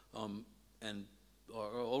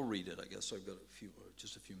 I'll read it, I guess. I've got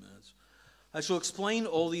just a few minutes. I shall explain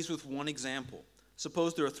all these with one example.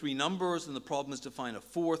 Suppose there are 3 numbers, and the problem is to find a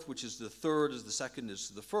fourth, which is the third, as the second is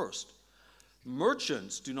to the first.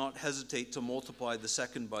 Merchants do not hesitate to multiply the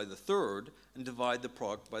second by the third and divide the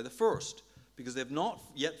product by the first, because they have not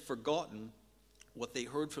yet forgotten what they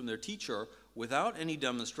heard from their teacher without any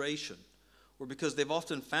demonstration, or because they've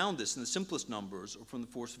often found this in the simplest numbers or from the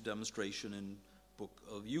force of demonstration in book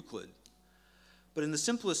of Euclid. But in the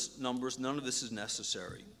simplest numbers, none of this is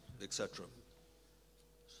necessary, etc.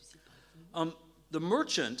 The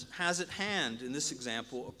merchant has at hand, in this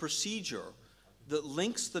example, a procedure that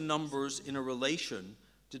links the numbers in a relation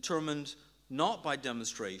determined not by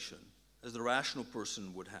demonstration, as the rational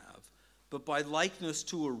person would have, but by likeness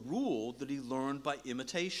to a rule that he learned by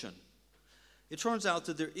imitation. It turns out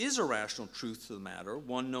that there is a rational truth to the matter,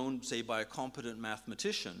 one known, say, by a competent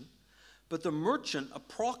mathematician, but the merchant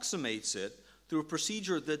approximates it through a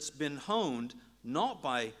procedure that's been honed not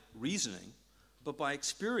by reasoning, but by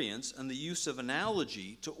experience and the use of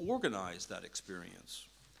analogy to organize that experience.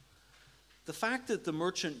 The fact that the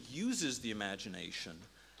merchant uses the imagination,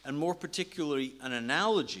 and more particularly an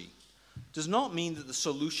analogy, does not mean that the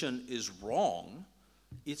solution is wrong.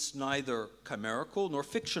 It's neither chimerical nor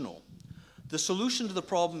fictional. The solution to the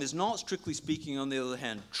problem is not, strictly speaking, on the other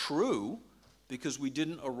hand, true, because we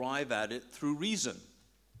didn't arrive at it through reason.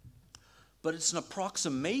 But it's an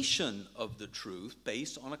approximation of the truth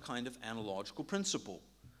based on a kind of analogical principle.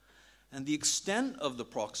 And the extent of the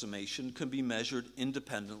approximation can be measured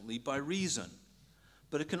independently by reason,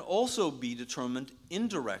 but it can also be determined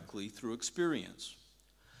indirectly through experience.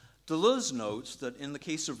 Deleuze notes that in the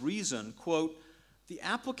case of reason, quote, the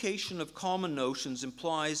application of common notions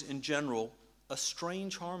implies in general a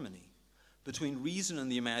strange harmony between reason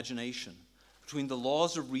and the imagination, between the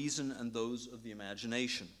laws of reason and those of the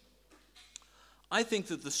imagination. I think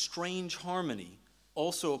that the strange harmony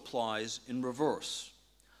also applies in reverse,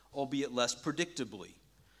 albeit less predictably.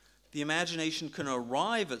 The imagination can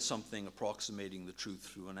arrive at something approximating the truth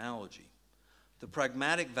through analogy. The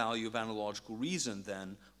pragmatic value of analogical reason,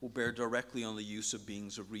 then, will bear directly on the use of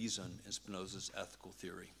beings of reason in Spinoza's ethical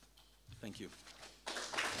theory. Thank you.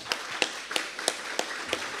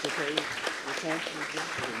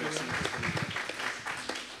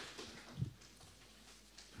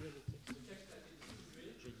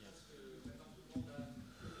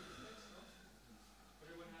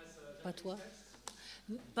 Pas toi.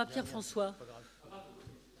 Pas Pierre-François.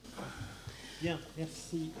 Bien,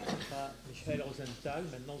 merci à Michel Rosenthal.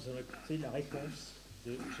 Maintenant, nous allons écouter la réponse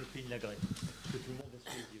de Jacqueline Lagrée, que tout le monde a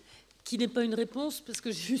sous les yeux. Qui n'est pas une réponse, parce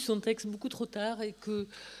que j'ai vu son texte beaucoup trop tard et que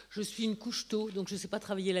je suis une couche tôt, donc je ne sais pas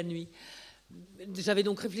travailler la nuit. J'avais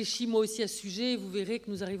donc réfléchi moi aussi à ce sujet, et vous verrez que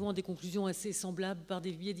nous arrivons à des conclusions assez semblables par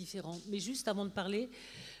des biais différents. Mais juste avant de parler,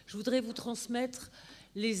 je voudrais vous transmettre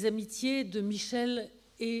les amitiés de Michel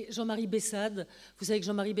et Jean-Marie Bessade. Vous savez que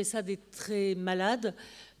Jean-Marie Bessade est très malade,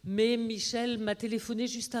 mais Michel m'a téléphoné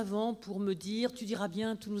juste avant pour me dire « Tu diras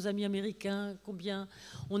bien à tous nos amis américains combien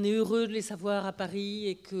on est heureux de les savoir à Paris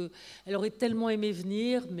et qu'elle aurait tellement aimé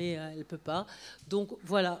venir, mais elle ne peut pas. » Donc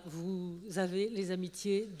voilà, vous avez les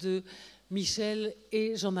amitiés de Michel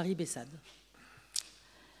et Jean-Marie Bessade.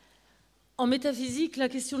 En métaphysique, la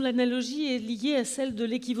question de l'analogie est liée à celle de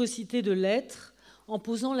l'équivocité de l'être, en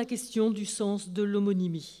posant la question du sens de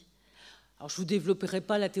l'homonymie. Alors, je ne vous développerai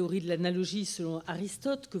pas la théorie de l'analogie selon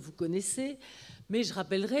Aristote, que vous connaissez, mais je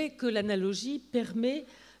rappellerai que l'analogie permet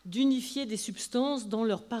d'unifier des substances dans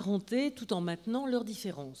leur parenté tout en maintenant leurs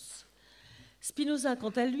différences. Spinoza, quant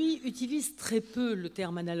à lui, utilise très peu le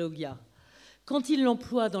terme analogia. Quand il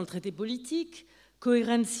l'emploie dans le traité politique,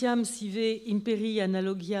 coherentiam sive imperi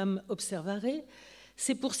analogiam observare,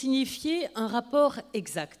 c'est pour signifier un rapport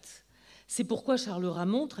exact. C'est pourquoi Charles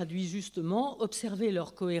Ramond traduit justement « observer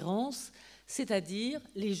leur cohérence », c'est-à-dire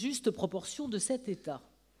les justes proportions de cet état.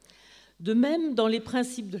 De même, dans les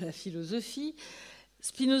principes de la philosophie,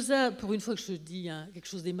 Spinoza, pour une fois que je dis quelque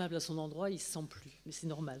chose d'aimable à son endroit, il ne se sent plus, mais c'est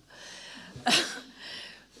normal.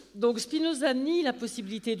 Donc Spinoza nie la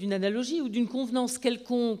possibilité d'une analogie ou d'une convenance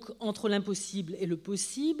quelconque entre l'impossible et le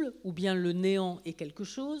possible, ou bien le néant et quelque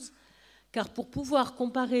chose, car pour pouvoir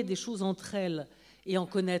comparer des choses entre elles et en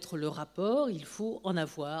connaître le rapport, il faut en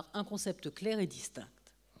avoir un concept clair et distinct.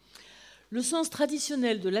 Le sens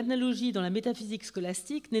traditionnel de l'analogie dans la métaphysique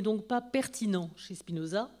scolastique n'est donc pas pertinent chez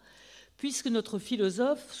Spinoza, puisque notre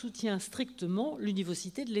philosophe soutient strictement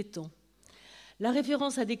l'univocité de l'étang. La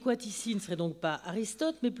référence adéquate ici ne serait donc pas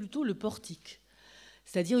Aristote, mais plutôt le portique,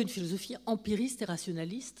 c'est-à-dire une philosophie empiriste et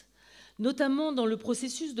rationaliste, notamment dans le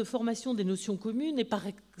processus de formation des notions communes et par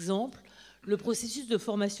exemple le processus de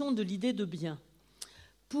formation de l'idée de bien.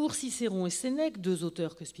 Pour Cicéron et Sénèque, deux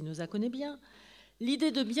auteurs que Spinoza connaît bien,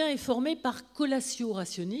 l'idée de bien est formée par collatio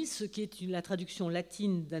rationis, ce qui est la traduction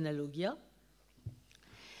latine d'analogia.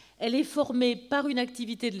 Elle est formée par une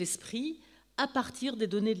activité de l'esprit à partir des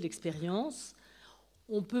données de l'expérience.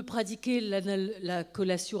 On peut pratiquer la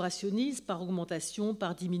collatio rationis par augmentation,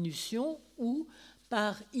 par diminution ou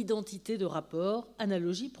par identité de rapport,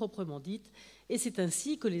 analogie proprement dite, et c'est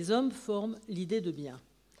ainsi que les hommes forment l'idée de bien.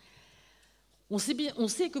 On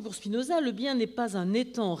sait que pour Spinoza, le bien n'est pas un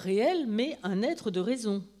étant réel, mais un être de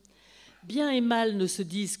raison. Bien et mal ne se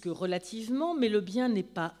disent que relativement, mais le bien n'est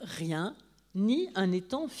pas rien, ni un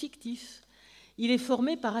étant fictif. Il est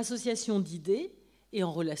formé par association d'idées et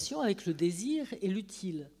en relation avec le désir et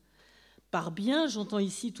l'utile. Par bien, j'entends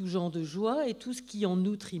ici tout genre de joie et tout ce qui en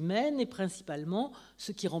outre y mène, et principalement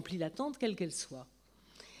ce qui remplit l'attente, quelle qu'elle soit.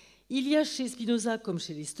 Il y a chez Spinoza, comme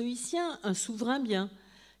chez les stoïciens, un souverain bien,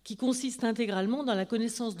 qui consiste intégralement dans la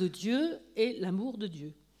connaissance de Dieu et l'amour de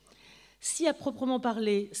Dieu. Si, à proprement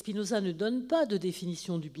parler, Spinoza ne donne pas de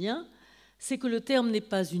définition du bien, c'est que le terme n'est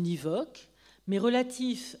pas univoque, mais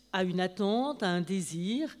relatif à une attente, à un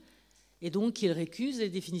désir, et donc qu'il récuse les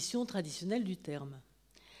définitions traditionnelles du terme.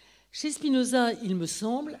 Chez Spinoza, il me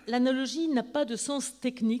semble, l'analogie n'a pas de sens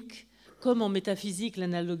technique, comme en métaphysique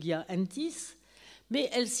l'analogia antis, mais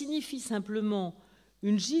elle signifie simplement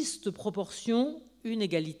une juste proportion, une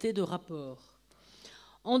égalité de rapport.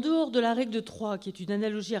 En dehors de la règle de 3, qui est une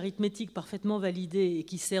analogie arithmétique parfaitement validée et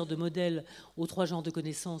qui sert de modèle aux 3 genres de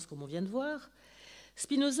connaissances, comme on vient de voir,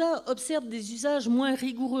 Spinoza observe des usages moins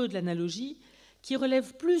rigoureux de l'analogie qui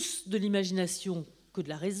relèvent plus de l'imagination que de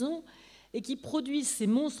la raison et qui produisent ces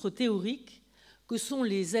monstres théoriques que sont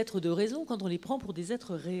les êtres de raison quand on les prend pour des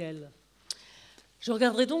êtres réels. Je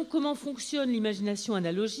regarderai donc comment fonctionne l'imagination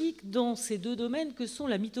analogique dans ces deux domaines que sont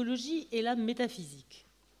la mythologie et la métaphysique.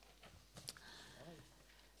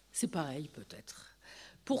 C'est pareil peut-être.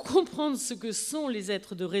 Pour comprendre ce que sont les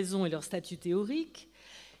êtres de raison et leur statut théorique,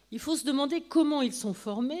 il faut se demander comment ils sont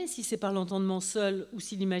formés, si c'est par l'entendement seul ou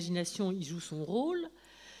si l'imagination y joue son rôle,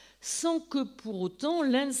 sans que pour autant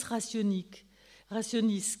l'ens rationis,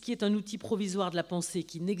 qui est un outil provisoire de la pensée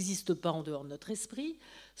qui n'existe pas en dehors de notre esprit,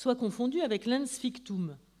 soit confondu avec l'ens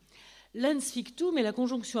fictum. L'ens fictum est la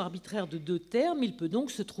conjonction arbitraire de deux termes, il peut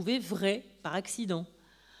donc se trouver vrai par accident.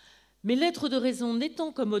 Mais l'être de raison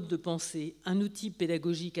n'étant comme mode de pensée un outil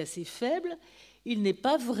pédagogique assez faible, il n'est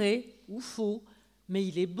pas vrai ou faux, mais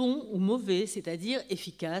il est bon ou mauvais, c'est-à-dire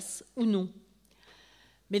efficace ou non.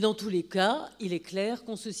 Mais dans tous les cas, il est clair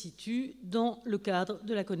qu'on se situe dans le cadre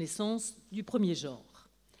de la connaissance du premier genre.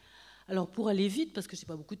 Alors pour aller vite, parce que je n'ai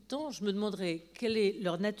pas beaucoup de temps, je me demanderai quelle est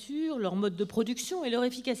leur nature, leur mode de production et leur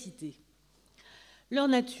efficacité. Leur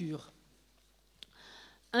nature.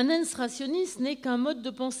 Un ens rationis n'est qu'un mode de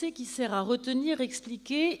pensée qui sert à retenir,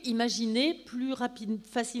 expliquer, imaginer plus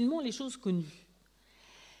facilement les choses connues.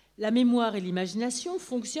 La mémoire et l'imagination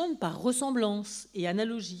fonctionnent par ressemblance et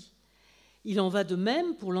analogie. Il en va de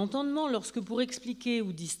même pour l'entendement lorsque, pour expliquer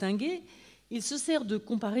ou distinguer, il se sert de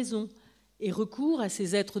comparaison et recourt à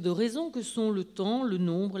ces êtres de raison que sont le temps, le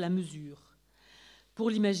nombre, la mesure. Pour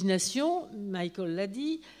l'imagination, Michael l'a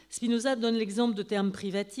dit, Spinoza donne l'exemple de termes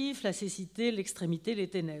privatifs, la cécité, l'extrémité, les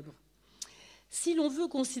ténèbres. Si l'on veut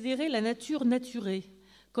considérer la nature naturée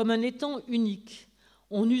comme un étant unique,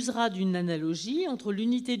 On usera d'une analogie entre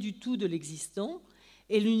l'unité du tout de l'existant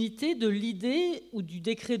et l'unité de l'idée ou du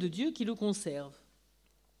décret de Dieu qui le conserve.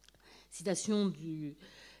 Citation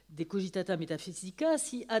des Cogitata Metaphysica,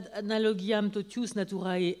 si ad analogiam totius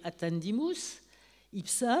naturae attendimus,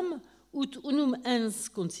 ipsam, ut unum ens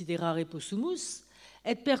considerare possumus,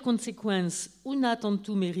 et per consequens una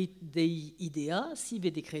tantum erit Dei idea,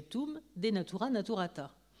 sive decretum de natura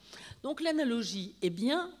naturata. Donc l'analogie est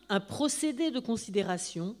bien un procédé de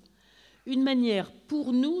considération, une manière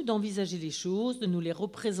pour nous d'envisager les choses, de nous les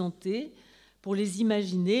représenter, pour les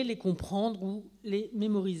imaginer, les comprendre ou les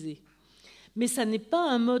mémoriser. Mais ça n'est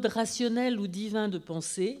pas un mode rationnel ou divin de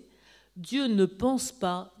penser. Dieu ne pense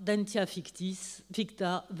pas d'Entia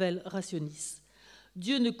ficta vel rationis.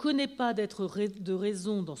 Dieu ne connaît pas d'être de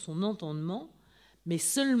raison dans son entendement, mais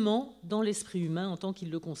seulement dans l'esprit humain en tant qu'il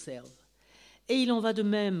le conserve. Et il en va de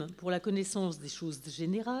même pour la connaissance des choses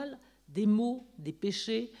générales, des mots, des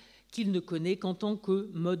péchés, qu'il ne connaît qu'en tant que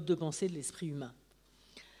mode de pensée de l'esprit humain.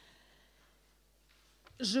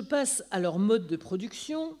 Je passe à leur mode de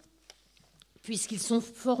production. Puisqu'ils sont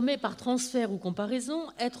formés par transfert ou comparaison,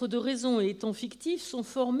 être de raison et étant fictifs sont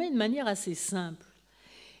formés de manière assez simple.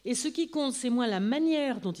 Et ce qui compte, c'est moins la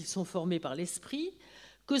manière dont ils sont formés par l'esprit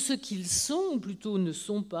que ce qu'ils sont, ou plutôt ne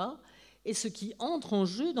sont pas, et ce qui entre en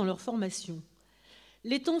jeu dans leur formation.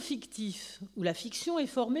 L'étant fictif, ou la fiction, est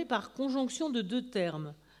formé par conjonction de deux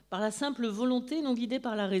termes, par la simple volonté non guidée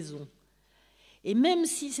par la raison. Et même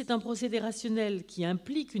si c'est un procédé rationnel qui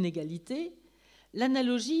implique une égalité,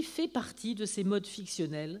 l'analogie fait partie de ces modes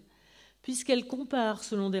fictionnels, puisqu'elle compare,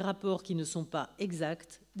 selon des rapports qui ne sont pas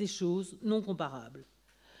exacts, des choses non comparables.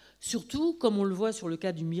 Surtout, comme on le voit sur le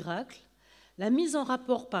cas du miracle, la mise en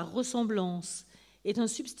rapport par ressemblance est un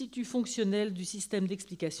substitut fonctionnel du système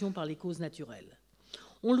d'explication par les causes naturelles.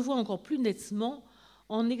 On le voit encore plus nettement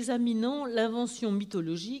en examinant l'invention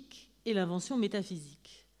mythologique et l'invention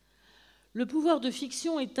métaphysique. Le pouvoir de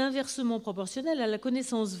fiction est inversement proportionnel à la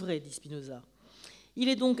connaissance vraie, dit Spinoza. Il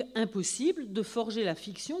est donc impossible de forger la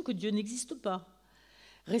fiction que Dieu n'existe pas.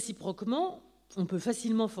 Réciproquement, on peut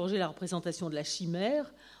facilement forger la représentation de la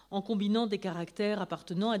chimère en combinant des caractères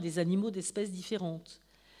appartenant à des animaux d'espèces différentes.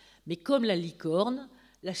 Mais comme la licorne,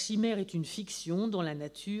 la chimère est une fiction dont la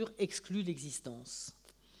nature exclut l'existence.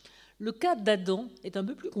 Le cas d'Adam est un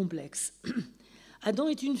peu plus complexe. Adam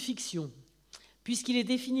est une fiction, puisqu'il est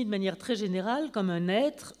défini de manière très générale comme un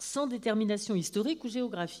être sans détermination historique ou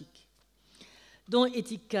géographique. Dans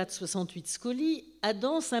Éthique 4, 68 Scoli,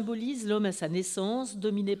 Adam symbolise l'homme à sa naissance,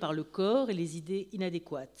 dominé par le corps et les idées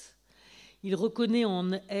inadéquates. Il reconnaît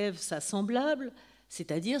en Ève sa semblable,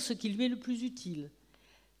 c'est-à-dire ce qui lui est le plus utile.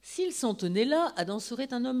 S'il s'en tenait là, Adam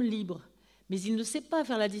serait un homme libre, mais il ne sait pas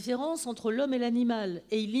faire la différence entre l'homme et l'animal,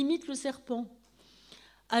 et il imite le serpent.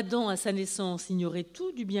 Adam, à sa naissance, ignorait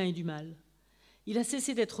tout du bien et du mal. Il a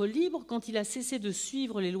cessé d'être libre quand il a cessé de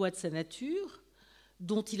suivre les lois de sa nature,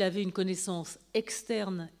 dont il avait une connaissance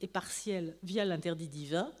externe et partielle via l'interdit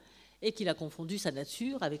divin, et qu'il a confondu sa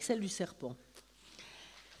nature avec celle du serpent.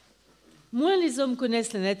 Moins les hommes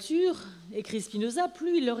connaissent la nature, écrit Spinoza,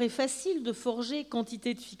 plus il leur est facile de forger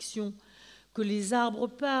quantité de fiction, que les arbres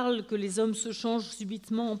parlent, que les hommes se changent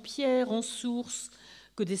subitement en pierre, en source,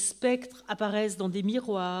 que des spectres apparaissent dans des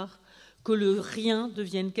miroirs, que le rien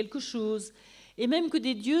devienne quelque chose, et même que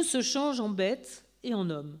des dieux se changent en bêtes et en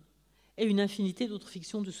hommes, et une infinité d'autres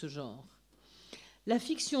fictions de ce genre. La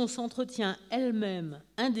fiction s'entretient elle-même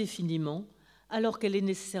indéfiniment, alors qu'elle est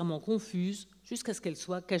nécessairement confuse, jusqu'à ce qu'elle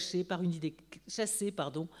soit chassée par une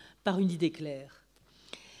idée claire.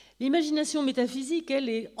 L'imagination métaphysique, elle,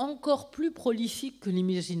 est encore plus prolifique que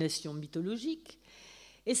l'imagination mythologique,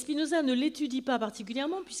 et Spinoza ne l'étudie pas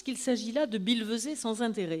particulièrement puisqu'il s'agit là de billevesées sans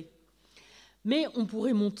intérêt. Mais on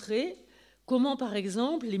pourrait montrer comment, par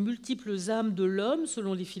exemple, les multiples âmes de l'homme,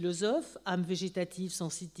 selon les philosophes, âme végétative,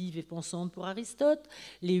 sensitive et pensante pour Aristote,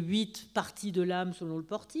 les 8 parties de l'âme selon le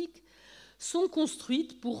Portique, sont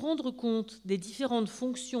construites pour rendre compte des différentes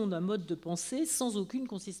fonctions d'un mode de pensée sans aucune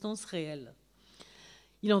consistance réelle.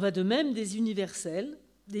 Il en va de même des universels,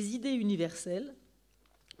 des idées universelles.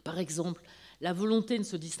 Par exemple, la volonté ne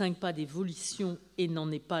se distingue pas des volitions et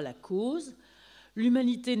n'en est pas la cause.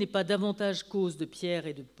 L'humanité n'est pas davantage cause de Pierre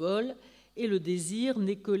et de Paul, et le désir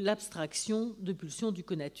n'est que l'abstraction de pulsions du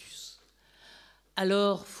conatus.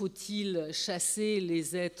 Alors, faut-il chasser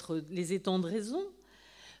les étangs de raison,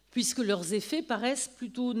 puisque leurs effets paraissent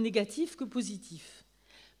plutôt négatifs que positifs?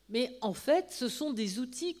 Mais en fait, ce sont des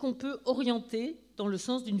outils qu'on peut orienter dans le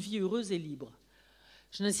sens d'une vie heureuse et libre.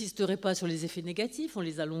 Je n'insisterai pas sur les effets négatifs, on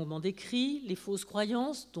les a longuement décrits, les fausses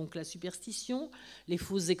croyances, donc la superstition, les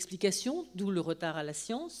fausses explications, d'où le retard à la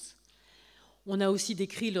science. On a aussi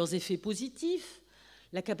décrit leurs effets positifs,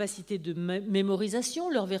 la capacité de mémorisation,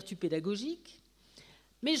 leurs vertus pédagogiques.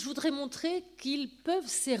 Mais je voudrais montrer qu'ils peuvent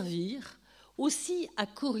servir aussi à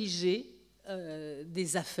corriger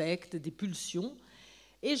des affects, des pulsions.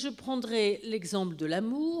 Et je prendrai l'exemple de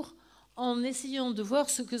l'amour en essayant de voir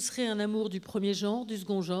ce que serait un amour du premier genre, du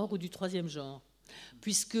second genre ou du troisième genre.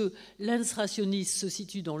 Puisque l'ens rationis se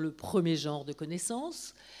situe dans le premier genre de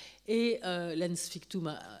connaissance et l'ens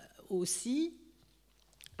fictum aussi,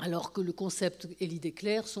 alors que le concept et l'idée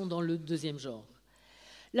claire sont dans le deuxième genre.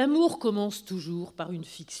 L'amour commence toujours par une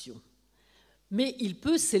fiction, mais il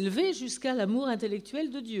peut s'élever jusqu'à l'amour intellectuel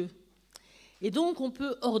de Dieu. Et donc on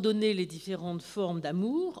peut ordonner les différentes formes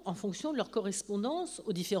d'amour en fonction de leur correspondance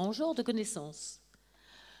aux différents genres de connaissances.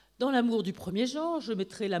 Dans l'amour du premier genre, je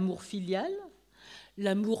mettrai l'amour filial,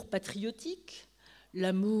 l'amour patriotique,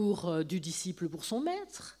 l'amour du disciple pour son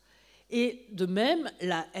maître, et de même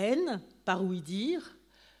la haine, par ouï dire,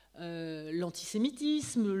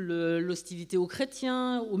 l'antisémitisme, l'hostilité aux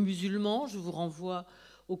chrétiens, aux musulmans. Je vous renvoie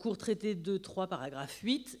au court traité 2-3, paragraphe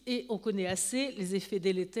 8, et on connaît assez les effets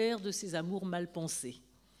délétères de ces amours mal pensés.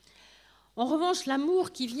 En revanche,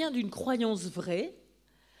 l'amour qui vient d'une croyance vraie,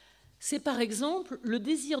 c'est par exemple le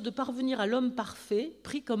désir de parvenir à l'homme parfait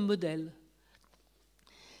pris comme modèle.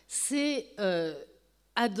 C'est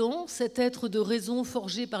Adam, cet être de raison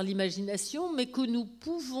forgé par l'imagination, mais que nous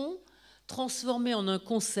pouvons transformer en un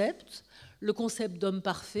concept, le concept d'homme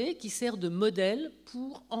parfait, qui sert de modèle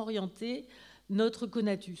pour orienter notre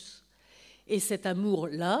conatus. Et cet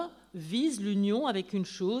amour-là vise l'union avec une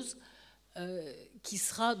chose qui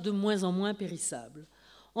sera de moins en moins périssable.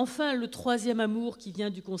 Enfin, le troisième amour qui vient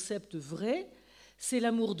du concept vrai, c'est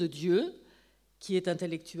l'amour de Dieu, qui est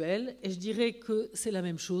intellectuel, et je dirais que c'est la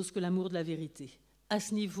même chose que l'amour de la vérité. À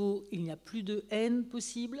ce niveau, il n'y a plus de haine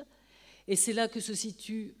possible, et c'est là que se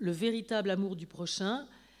situe le véritable amour du prochain,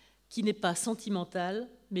 qui n'est pas sentimental,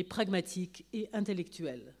 mais pragmatique et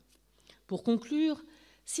intellectuel. Pour conclure,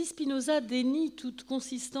 si Spinoza dénie toute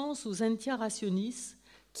consistance aux Entia rationis,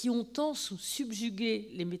 qui ont tant subjugué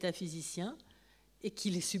les métaphysiciens, et qui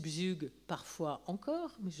les subjuguent parfois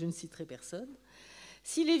encore, mais je ne citerai personne,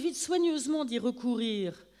 s'il évite soigneusement d'y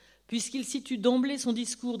recourir, puisqu'il situe d'emblée son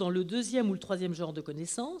discours dans le deuxième ou le troisième genre de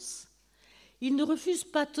connaissance, il ne refuse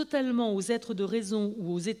pas totalement aux êtres de raison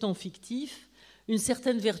ou aux étangs fictifs une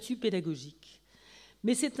certaine vertu pédagogique.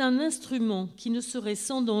 Mais c'est un instrument qui ne serait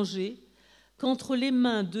sans danger qu'entre les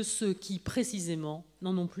mains de ceux qui, précisément,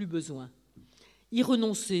 n'en ont plus besoin. Y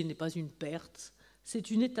renoncer n'est pas une perte,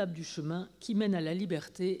 c'est une étape du chemin qui mène à la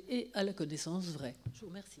liberté et à la connaissance vraie. Je vous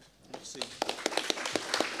remercie. Merci.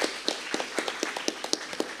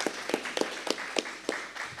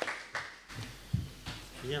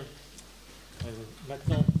 Bien.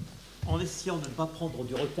 Maintenant, en essayant de ne pas prendre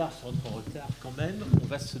du retard sur notre retard quand même, on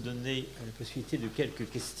va se donner la possibilité de quelques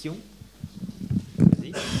questions.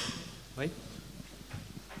 Vas-y. Oui.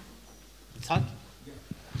 Isaac.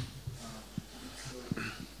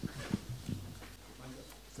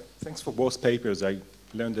 Thanks for both papers. I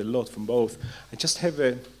learned a lot from both. I just have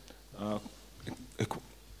a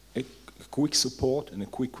quick support and a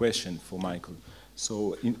quick question for Michael.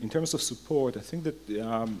 So in terms of support, I think that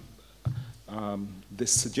the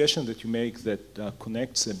suggestion that you make that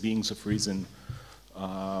connects beings of reason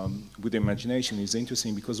with the imagination is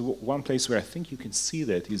interesting, because one place where I think you can see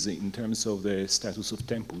that is in terms of the status of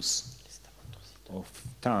tempus, of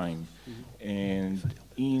time. Mm-hmm. And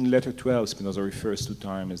in letter 12, Spinoza refers to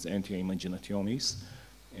time as entia imaginationis.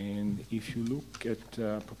 And if you look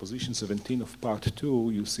at proposition 17 of part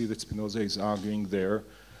 2, you see that Spinoza is arguing there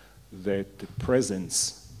that the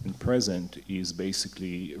presence and present is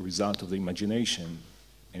basically a result of the imagination.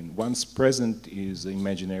 And once present is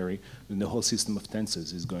imaginary, then the whole system of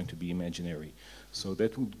tenses is going to be imaginary. So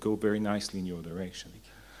that would go very nicely in your direction.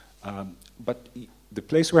 But the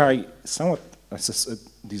place where I somewhat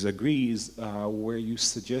disagree is where you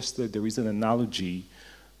suggest that there is an analogy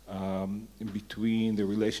between the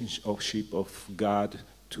relationship of God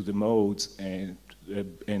to the modes and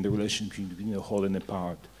the relationship between the whole and the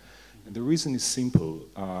part. And the reason is simple.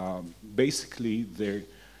 Basically,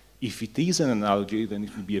 if it is an analogy, then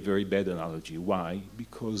it would be a very bad analogy. Why?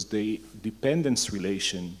 Because the dependence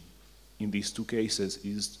relation in these two cases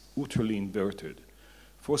is utterly inverted.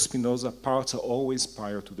 For Spinoza, parts are always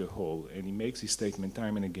prior to the whole, and he makes this statement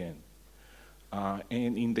time and again.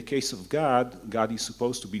 And in the case of God, God is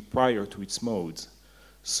supposed to be prior to its modes.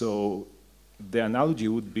 So the analogy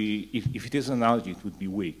would be, if it is an analogy, it would be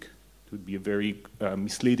weak. It would be a very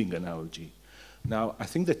misleading analogy. Now, I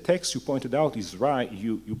think the text you pointed out is right.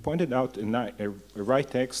 You pointed out a right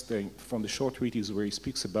text from the short treatise where he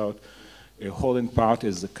speaks about a whole and part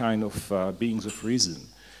as a kind of beings of reason.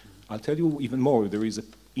 I'll tell you even more. There is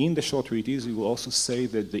in the short treatise, you will also say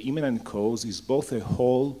that the immanent cause is both a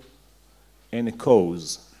whole and a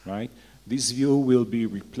cause, right? This view will be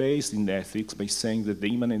replaced in ethics by saying that the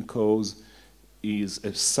immanent cause is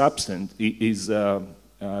a substance, the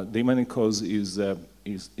immanent cause is a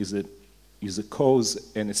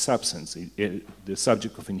cause and a substance, the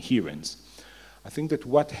subject of inherence. I think that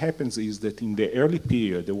what happens is that in the early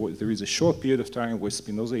period, there is a short period of time where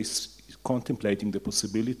Spinoza is contemplating the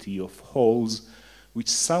possibility of wholes which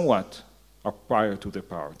somewhat are prior to the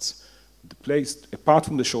parts. The place, apart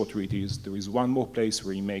from the short treatise, there is one more place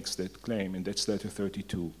where he makes that claim, and that's letter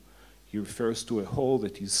 32. He refers to a whole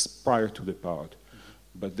that is prior to the part.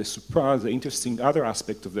 But the surprise, the interesting other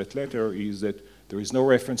aspect of that letter is that there is no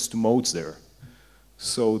reference to modes there.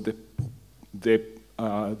 So the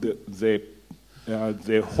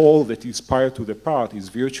whole that is prior to the part is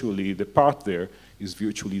virtually, the part there is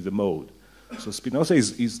virtually the mode. So Spinoza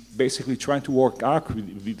is basically trying to work out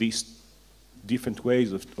with these different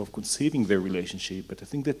ways of conceiving their relationship, but I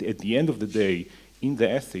think that at the end of the day, in the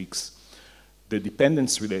ethics, the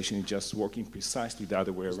dependence relation is just working precisely the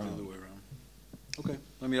other way around. The other way around. Okay,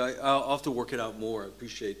 I mean, I'll have to work it out more. I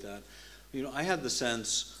appreciate that. You know, I had the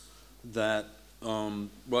sense that, well,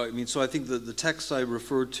 I mean, so I think the texts I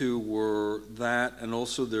referred to were that, and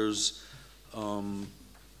also there's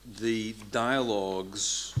the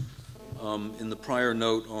dialogues in the prior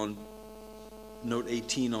note on note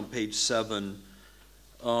 18 on page 7.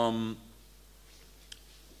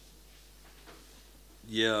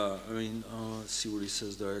 Yeah, I mean, let's see what he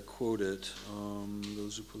says there. I quote it.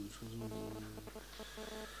 Those who put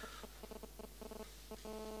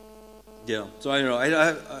yeah, so I don't know.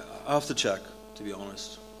 I have to check, to be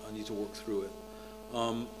honest. I need to work through it.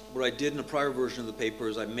 What I did in a prior version of the paper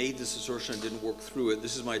is I made this assertion and didn't work through it.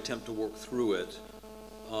 This is my attempt to work through it.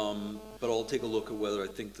 But I'll take a look at whether I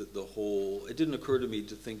think that the whole, it didn't occur to me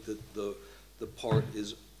to think that the part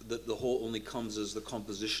is, that the whole only comes as the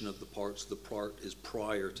composition of the parts, the part is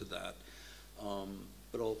prior to that.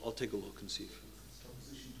 But I'll take a look and see if.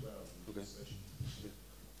 Composition 12. Okay. Okay.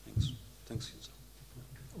 Thanks. Thanks.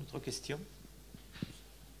 Autre question?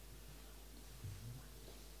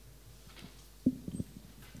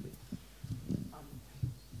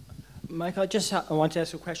 Michael, I want to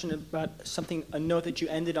ask a question about something, a note that you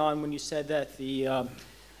ended on when you said that the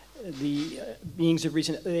beings of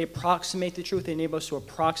reason, they approximate the truth, they enable us to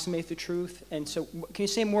approximate the truth. And so can you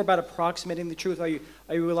say more about approximating the truth? Are you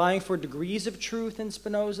relying for degrees of truth in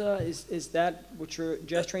Spinoza? Is that what you're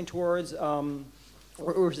gesturing towards?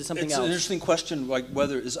 Or is it something else? It's an interesting question, like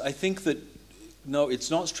whether is, I think that, no, it's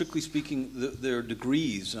not strictly speaking, there are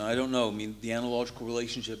degrees, and I don't know, I mean, the analogical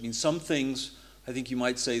relationship, I mean, some things, I think you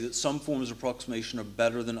might say that some forms of approximation are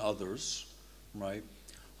better than others, right?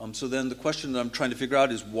 So then the question that I'm trying to figure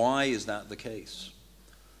out is why is that the case?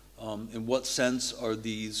 In what sense are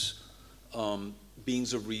these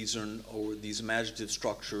beings of reason or these imaginative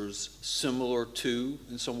structures similar to,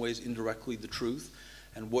 in some ways, indirectly the truth?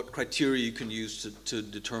 And what criteria you can use to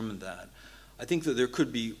determine that? I think that there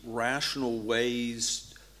could be rational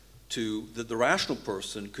ways that the rational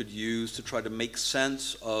person could use to try to make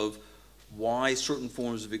sense of why certain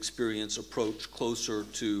forms of experience approach closer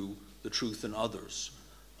to the truth than others.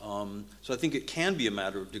 So I think it can be a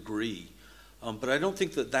matter of degree, but I don't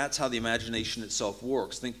think that that's how the imagination itself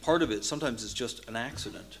works. I think part of it sometimes is just an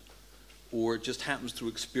accident, or it just happens through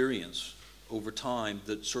experience over time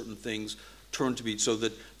that certain things turn to be, so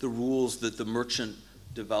that the rules that the merchant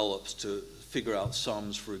develops to figure out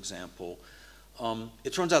sums, for example,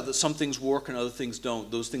 it turns out that some things work and other things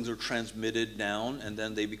don't. Those things are transmitted down and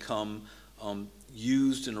then they become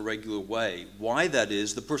used in a regular way. Why that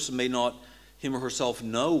is, the person may not, him or herself,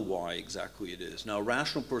 know why exactly it is. Now, a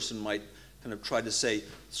rational person might kind of try to say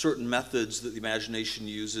certain methods that the imagination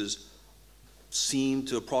uses seem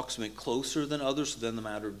to approximate closer than others, so then the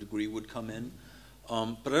matter of degree would come in.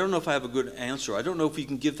 But I don't know if I have a good answer. I don't know if you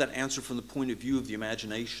can give that answer from the point of view of the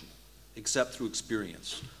imagination, except through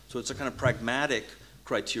experience. So it's a kind of pragmatic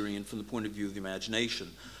criterion from the point of view of the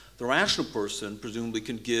imagination. The rational person presumably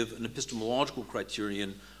can give an epistemological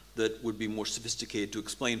criterion that would be more sophisticated to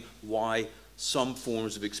explain why some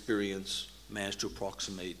forms of experience manage to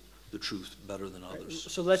approximate the truth better than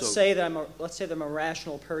others. So let's say that I'm a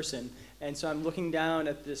rational person, and so I'm looking down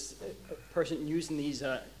at this person using these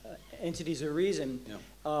entities of reason,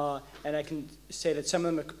 yeah. And I can say that some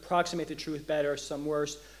of them approximate the truth better, some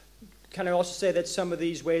worse. Can I also say that some of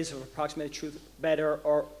these ways of approximating truth better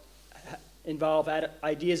involve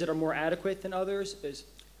ideas that are more adequate than others?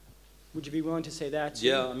 Would you be willing to say that too?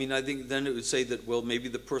 Yeah, I mean, I think then it would say that, well, maybe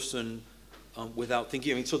the person without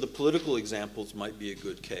thinking. I mean, so the political examples might be a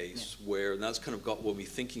good case where, and that's kind of got me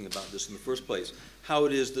thinking about this in the first place, how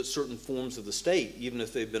it is that certain forms of the state, even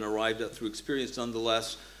if they've been arrived at through experience,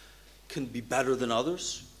 nonetheless can be better than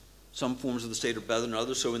others. Some forms of the state are better than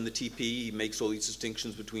others. So in the TP, he makes all these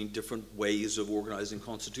distinctions between different ways of organizing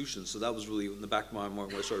constitutions. So that was really in the back of my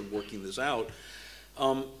mind when I started working this out.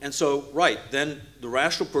 And so, right, then the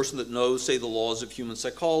rational person that knows, say, the laws of human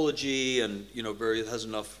psychology and, has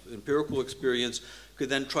enough empirical experience could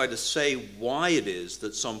then try to say why it is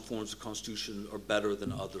that some forms of constitution are better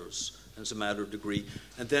than others. And it's a matter of degree.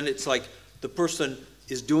 And then it's like the person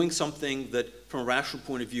is doing something that, from a rational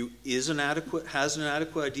point of view, has an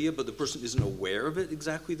inadequate idea, but the person isn't aware of it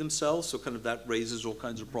exactly themselves. So kind of that raises all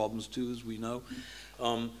kinds of problems too, as we know.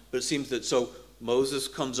 But it seems that, so Moses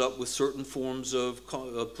comes up with certain forms of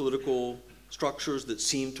political structures that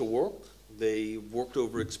seem to work. They worked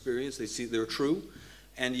over experience. They see they're true.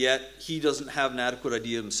 And yet he doesn't have an adequate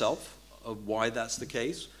idea himself of why that's the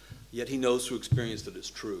case. Yet he knows through experience that it's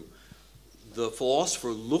true. The philosopher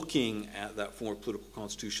looking at that form of political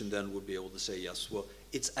constitution then would be able to say, yes, well,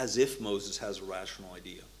 it's as if Moses has a rational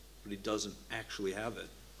idea, but he doesn't actually have it.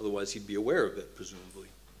 Otherwise, he'd be aware of it, presumably.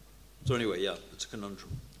 So anyway, yeah, it's a conundrum.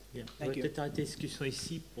 Bien. On va peut-être arrêter la discussion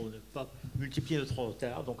ici pour ne pas multiplier notre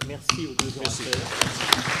retard. Donc merci aux deux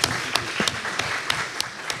orateurs.